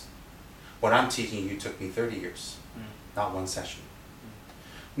 Because what I'm teaching you took me 30 years, not one session.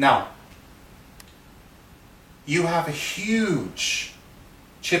 Now, you have a huge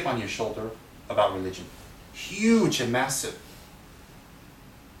chip on your shoulder about religion. Huge and massive.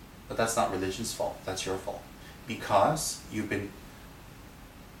 But that's not religion's fault, that's your fault. Because you've been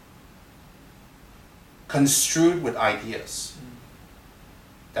construed with ideas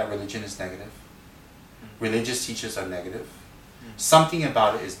that religion is negative. Religious teachers are negative. Something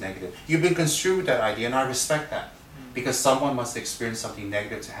about it is negative. You've been construed with that idea, and I respect that. Because someone must experience something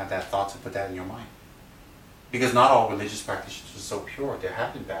negative to have that thought, to put that in your mind. Because not all religious practitioners are so pure. There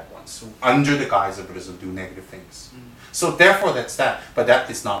have been bad ones who, under the guise of Buddhism, do negative things. So therefore that's that. But that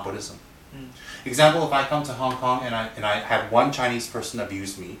is not Buddhism. Example, if I come to Hong Kong and I have one Chinese person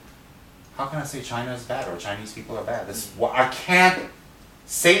abuse me, how can I say China is bad or Chinese people are bad? I can't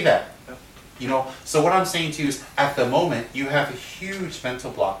say that. You know, so what I'm saying to you is, at the moment, you have a huge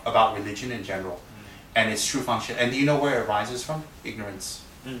mental block about religion in general and its true function. And do you know where it arises from? Ignorance.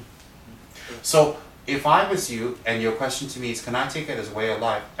 So if I was you and your question to me is, can I take it as a way of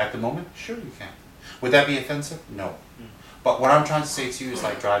life? At the moment, sure you can. Would that be offensive? No. But what I'm trying to say to you is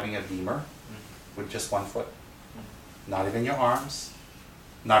like driving a Beamer with just one foot. Not even your arms,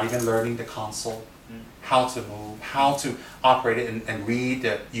 not even learning the console, how to move, how to operate it, and read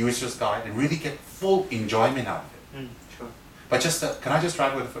the user's guide and really get full enjoyment out of it. Sure. But just, can I just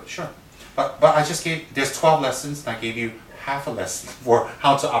drive with a foot? Sure. But I just gave, there's 12 lessons, and I gave you half a lesson for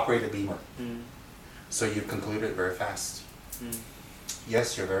how to operate a Beamer. So you concluded very fast.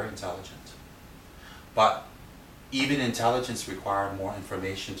 Yes, you're very intelligent. But even intelligence requires more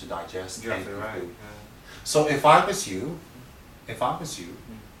information to digest You're and absolutely right. conclude. So if I was you,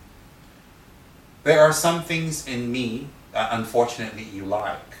 there are some things in me that unfortunately you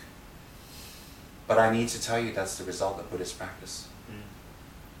like. But I need to tell you that's the result of Buddhist practice.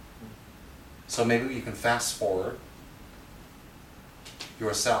 So maybe you can fast forward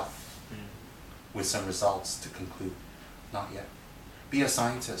yourself with some results to conclude. Not yet. Be a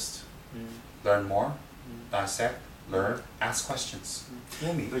scientist. Learn more, dissect, learn, ask questions.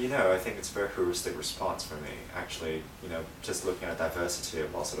 We'll meet. But you know, I think it's a very heuristic response for me, actually, you know, just looking at diversity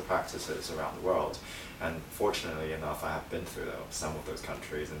of lots of the practices around the world. And fortunately enough, I have been through some of those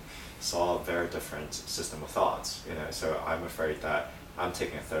countries and saw a very different system of thoughts, you know, so I'm afraid that I'm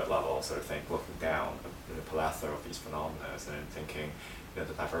taking a third level sort of thing, looking down at the plethora of these phenomena and thinking, you know,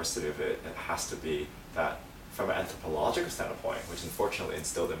 the diversity of it has to be that from an anthropological standpoint, which unfortunately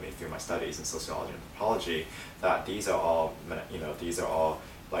instilled in me through my studies in sociology and anthropology, that these are all, you know, these are all,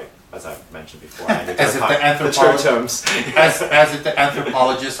 like, as I mentioned before, as if the true terms. as if the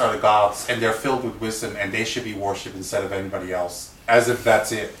anthropologists are the gods and they're filled with wisdom and they should be worshipped instead of anybody else. As if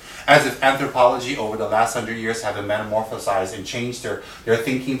that's it. As if anthropology over the last 100 years have metamorphosized and changed their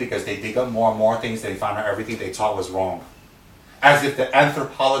thinking because they dig up more and more things, they find out everything they taught was wrong. As if the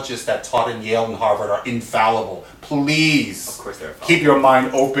anthropologists that taught in Yale and Harvard are infallible. Please, of course they're infallible. Keep your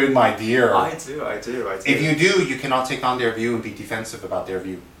mind open, my dear. I do. If you do, you cannot take on their view and be defensive about their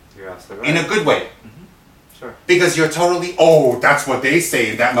view. You're absolutely right. In a good way. Mm-hmm. Sure. Because you're totally, oh, that's what they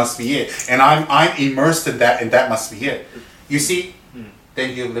say, and that must be it. And I'm immersed in that, and that must be it. You see,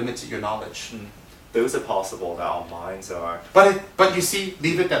 then you limited your knowledge. Those are possible that our minds are. But you see,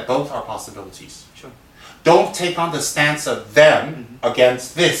 leave it that both are possibilities. Sure. Don't take on the stance of them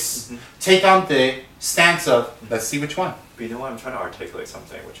against this. Take on the stance of, let's see which one. But you know what, I'm trying to articulate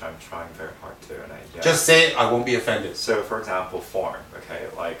something which I'm trying very hard to, and just say it, I won't be offended. So, for example, form, okay,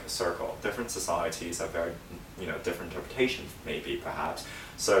 like a circle. Different societies have very, you know, different interpretations, maybe, perhaps.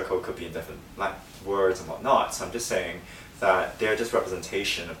 Circle could be in different words and whatnot. So I'm just saying that they're just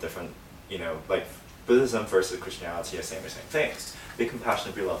representation of different, you know, like Buddhism versus Christianity are same things. Be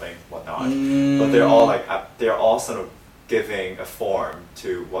compassionate, be loving, whatnot. But they're all sort of giving a form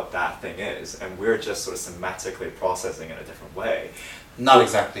to what that thing is, and we're just sort of semantically processing in a different way. Not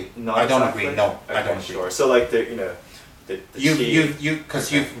exactly. I don't agree. No, okay, I don't sure. agree. So like the, you know,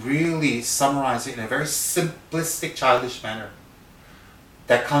 because you've really summarized it in a very simplistic, childish manner.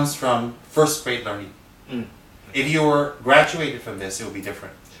 That comes from first grade learning. If you were graduated from this, it would be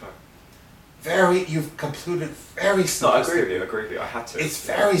different. Sure. You've concluded very simplistic. No, I agree with you. I had to. It's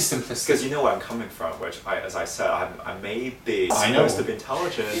very simplistic. Because you know where I'm coming from, which as I said, I may be supposed to be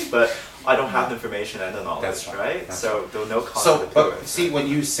intelligent, but I don't have the information and the knowledge, That's right? That's so there's no concept to but it. see, when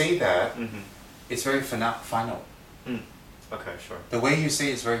you say that, it's very final. Okay, sure. The way you say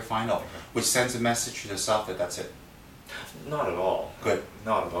it is very final, which sends a message to yourself that that's it. Not at all. Good.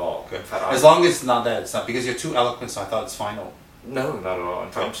 Not at all. Good. In fact, as long as it's not that, it's not because you're too eloquent, so I thought it's final. No, not at all.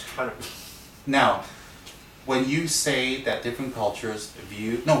 In fact, I'm just trying to. Now, when you say that different cultures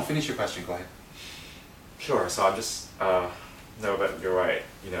view, no, finish your question. Go ahead. Sure. So I'm just no, but you're right.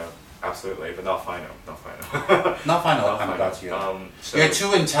 You know, absolutely, but not final. Not final. Not final. Not I'm final. about to you. So You're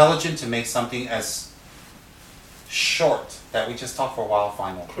too intelligent to make something as short that we just talk for a while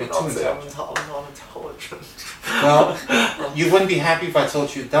final. You're too intelligent. I'm not intelligent. Well, you wouldn't be happy if I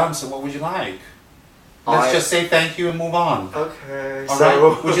told you dumb, so what would you like? Let's just say thank you and move on. Okay.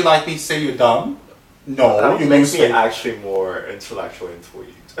 Alright? Would you like me to say you're dumb? No, that you makes lose me weight. actually more intellectually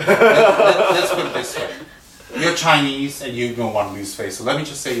intrigued. Let's put it this way. You're Chinese and you don't want to lose face, so let me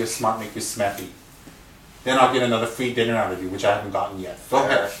just say you're smart, make you snappy. Then I'll get another free dinner out of you, which I haven't gotten yet. Go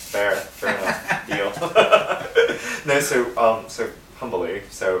ahead. Fair enough. Deal. No, so humbly,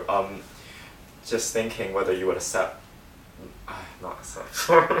 just thinking whether you would accept, not accept.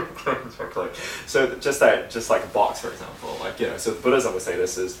 So just like a box, for example, like, you know, so Buddhism would say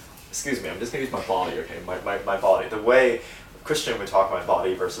this is, excuse me, I'm just gonna use my body, okay, my body. The way Christian would talk my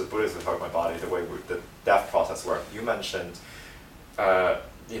body versus Buddhism would talk my body, the way the death process works. You mentioned,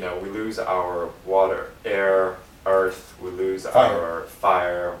 you know, we lose our water, air, earth, we lose our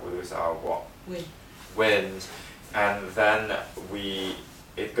fire, we lose our wind, and then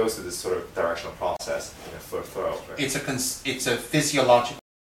it goes through this sort of directional process, you know, throw. Right? It's a physiological.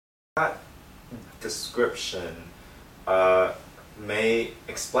 That description may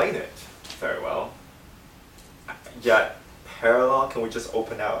explain it very well. Yet parallel, can we just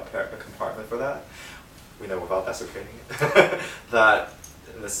open out a compartment for that? We know without desecrating it. That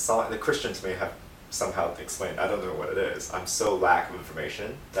the Christians may have somehow explained, I don't know what it is. I'm so lack of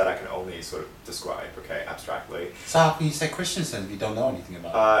information that I can only sort of describe, okay, abstractly. So how can you say Christians then if you don't know anything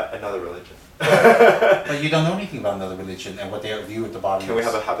about it? Another religion. But you don't know anything about another religion and what their view of the body Can is. we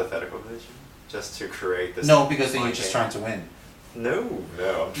have a hypothetical religion? Just to create this... No, because then you're just trying to win. No,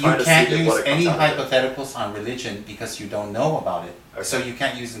 I'm You trying to can't see use what it comes any out of it. hypotheticals on religion because you don't know about it. Okay. So you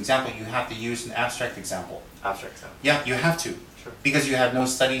can't use an example, you have to use an abstract example. Abstract example. Yeah, you have to. Sure. Because you have no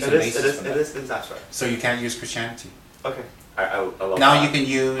studies and It basis for that. is abstract. So you can't use Christianity. Okay. I love Now that. you can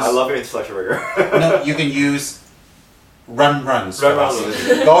use... I love your intellectual rigor. No, you can use Run Run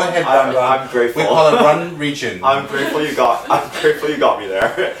philosophy. Go ahead, run. I'm grateful. We call it run region. I'm grateful you got me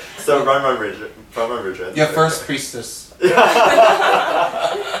there. So run region. Your first priestess. Yeah,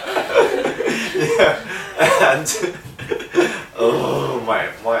 and oh my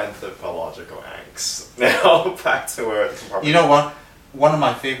anthropological angst. Now back to where. You know what? One of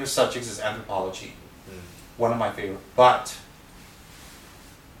my favorite subjects is anthropology. One of my favorite, but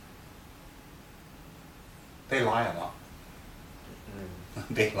they lie a lot.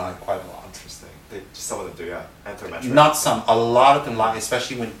 They lie quite a lot. Interesting. Some of them do, yeah. Anthropometric. Not some, a lot of them lie,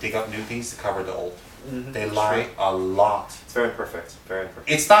 especially when you dig up new things to cover the old. Mhm. They lie a lot. It's very imperfect. Very imperfect.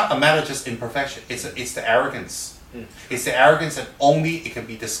 It's not a matter of just imperfection. It's the arrogance. Mm. It's the arrogance that only it can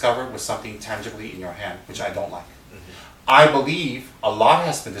be discovered with something tangibly in your hand, which I don't like. I believe a lot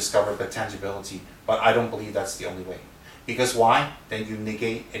has been discovered by tangibility, but I don't believe that's the only way. Because why? Then you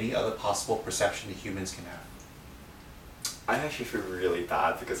negate any other possible perception that humans can have. I actually feel really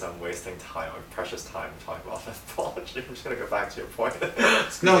bad because I'm wasting time, precious time, talking about anthropology. I'm just gonna go back to your point.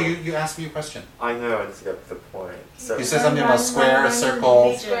 No, you asked me a question. I know, I just got the point. So You said something about square,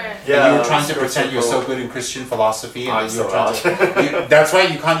 circle, Square. and you were trying to square, pretend you're so circle. good in Christian philosophy, and I'm then you were so trying to. That's why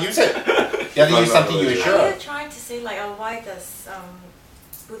you can't use it. You have to use something you're sure Are you of. trying to say like, why does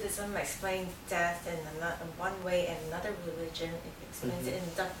Buddhism explain death in one way and another religion it explains it in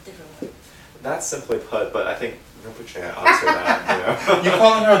a different way? That's simply put, but I think Rinpoche answered that, You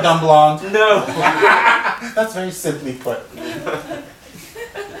calling her a dumb blonde? No. That's very simply put.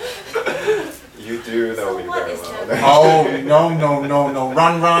 You do know So me what very is well. the- Oh, no.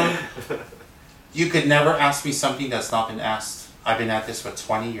 Run. You could never ask me something that's not been asked. I've been at this for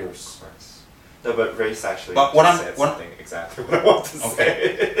 20 years. No, but race actually But what just I'm- said what- something exactly what I want to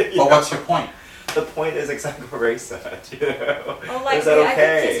say. But what's your point? The point is exactly what Ray said, you know? Oh, like Is that I think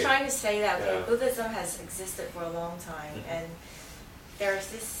okay? he's trying to say that okay, Yeah. Buddhism has existed for a long time, and there's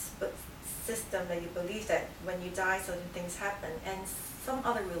this system that you believe that when you die, certain things happen, and some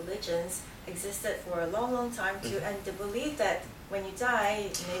other religions existed for a long time too, and they believe that when you die,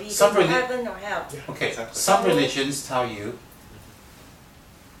 maybe you Some go to reli- heaven or hell. Okay, Exactly. some religions tell you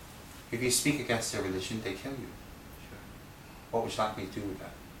if you speak against their religion, they kill you. What would you like me to do with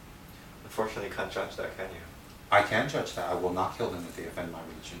that? Unfortunately, you can't judge that, can you? I can judge that. I will not kill them if they offend my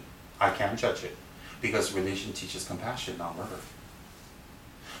religion. I can judge it because religion teaches compassion, not murder.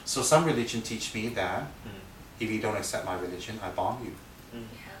 So some religion teach me that if you don't accept my religion, I bomb you. Yeah.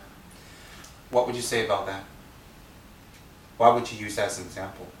 What would you say about that? Why would you use that as an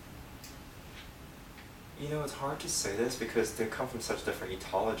example? You know, it's hard to say this because they come from such different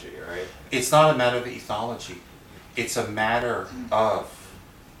ethology, right? It's not a matter of ethology. It's a matter of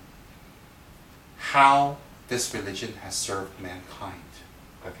how this religion has served mankind.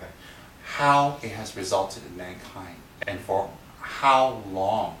 Okay. How it has resulted in mankind, and for how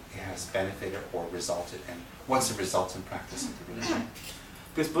long it has benefited or resulted, and what's the resultant practice of the religion.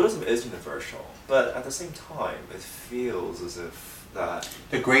 Because Buddhism is universal, but at the same time, it feels as if that...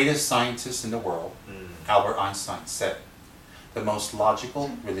 The greatest scientist in the world, Albert Einstein, said, the most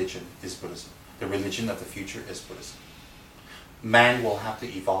logical religion is Buddhism. The religion of the future is Buddhism. Man will have to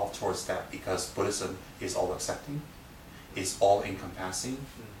evolve towards that because Buddhism is all accepting, is all encompassing,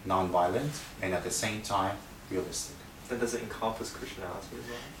 non-violent, and at the same time realistic. Then does it encompass Christianity as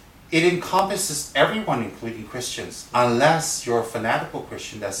well? It encompasses everyone, including Christians, unless you're a fanatical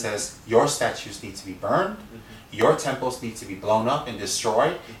Christian that says your statues need to be burned, your temples need to be blown up and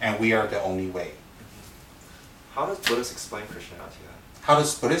destroyed, and we are the only way. How does Buddhists explain Christianity then? How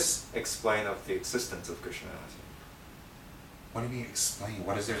does Buddhists? Explain of the existence of Christianity. What do you mean explain?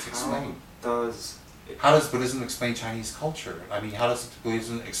 What is there to explain? How does How does Buddhism explain Chinese culture? I mean, how does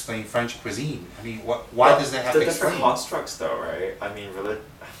Buddhism explain French cuisine? I mean, why does that have to the different explain? constructs though, right? I mean,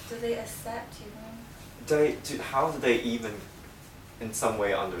 Do they accept you? how do they even in some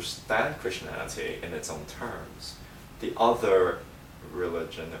way understand Christianity in its own terms? The other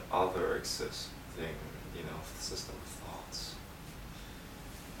religion, the other existing, system of thoughts.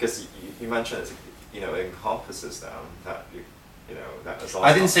 Because you mentioned, it encompasses them, that that as long I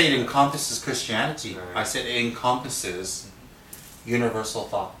as didn't say it encompasses Christianity. Right. I said it encompasses universal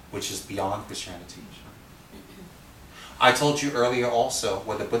thought, which is beyond Christianity. I told you earlier also,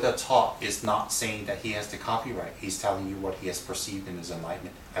 what the Buddha taught is not saying that he has the copyright. He's telling you what he has perceived in his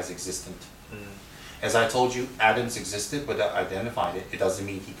enlightenment as existent. As I told you, atoms existed, Buddha identified it. It doesn't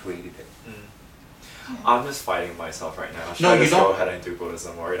mean he created it. I'm just fighting myself right now. Should No, I you just don't. go ahead and do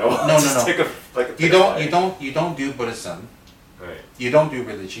Buddhism, or No. just take a You don't do Buddhism. Right. You don't do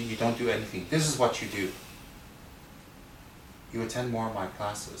religion. You don't do anything. This is what you do. You attend more of my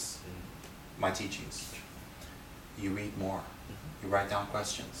classes, my teachings. you read more. You write down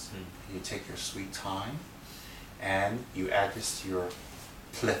questions. You take your sweet time, and you add this to your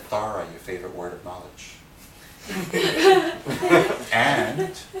plethora, your favorite word of knowledge.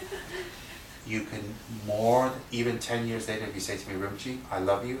 And you can even 10 years later, if you say to me, Rinpoche, I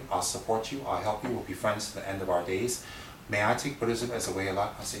love you, I'll support you, I'll help you, we'll be friends to the end of our days. May I take Buddhism as a way of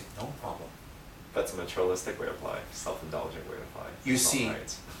life? I say, no problem. That's a materialistic way of life, self-indulgent way of life. You It's not see,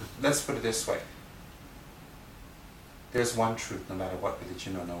 right. let's put it this way. There's one truth, no matter what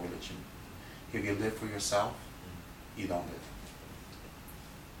religion or no religion. If you live for yourself, you don't live.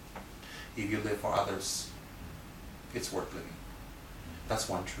 If you live for others, it's worth living. That's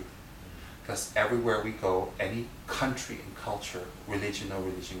one truth. Because everywhere we go, any country and culture, religion, no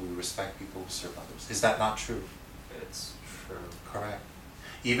religion, we respect people who serve others. Is that not true? It's true. Correct.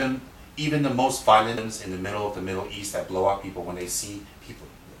 Even the most violent ones in the middle of the Middle East that blow up people, when they see people,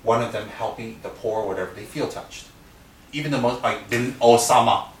 one of them helping the poor or whatever, they feel touched. Even the most, like Bin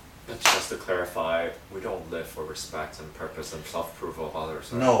Osama. But just to clarify, we don't live for respect and purpose and self-approval of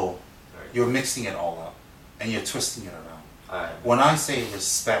others. Right? No, Right. you're mixing it all up and you're twisting it around. I- When I say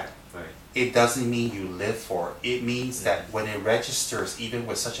respect, right. it doesn't mean you live for it. It means that when it registers, even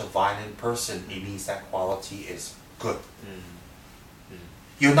with such a violent person, it means that quality is good.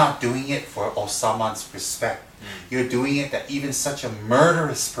 You're not doing it for Osama's respect. You're doing it that even such a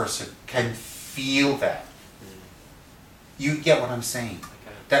murderous person can feel that. You get what I'm saying?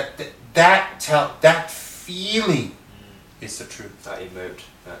 Okay. That feeling is the truth. That emote.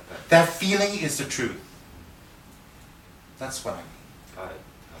 That feeling is the truth. That's what I mean. Got it.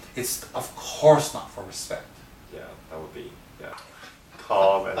 It's of course not for respect. Yeah, that would be, yeah.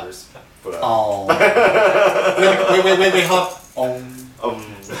 Calm and respectful. Oh. Wait, hold.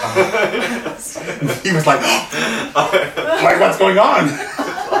 He was like, like, what's going on?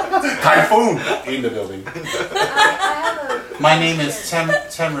 Typhoon in the building. I have a My name is Tem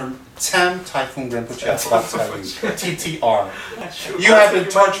Typhoon Rinpoche. I forgot to tell you. TTR. You have been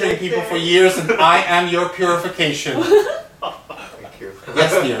torturing people for years, and I am your purification. Thank you.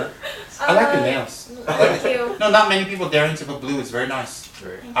 Yes, dear. I like your nails. Thank you. No, not many people daring to put blue. It's very nice.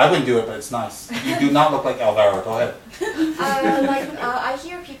 Right. I wouldn't do it, but it's nice. You do not look like Alvaro. Go ahead. I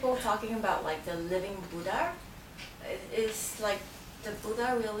hear people talking about like the living Buddha. Is like the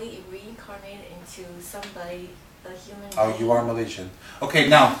Buddha really reincarnated into somebody, a human being? Oh, you are Malaysian. Okay,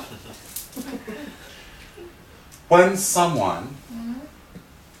 now, when someone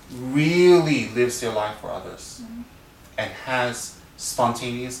really lives their life for others and has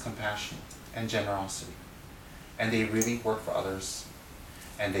spontaneous compassion and generosity, and they really work for others,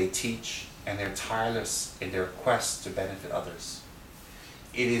 and they teach, and they're tireless in their quest to benefit others,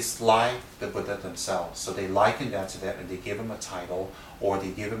 it is like the Buddha themselves. So they liken that to them, and they give him a title, or they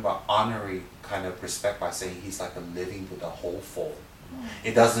give him an honorary kind of respect by saying he's like a living Buddha, whole full.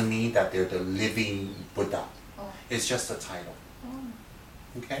 It doesn't mean that they're the living Buddha. Oh. It's just a title.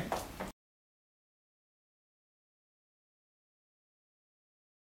 Oh. Okay?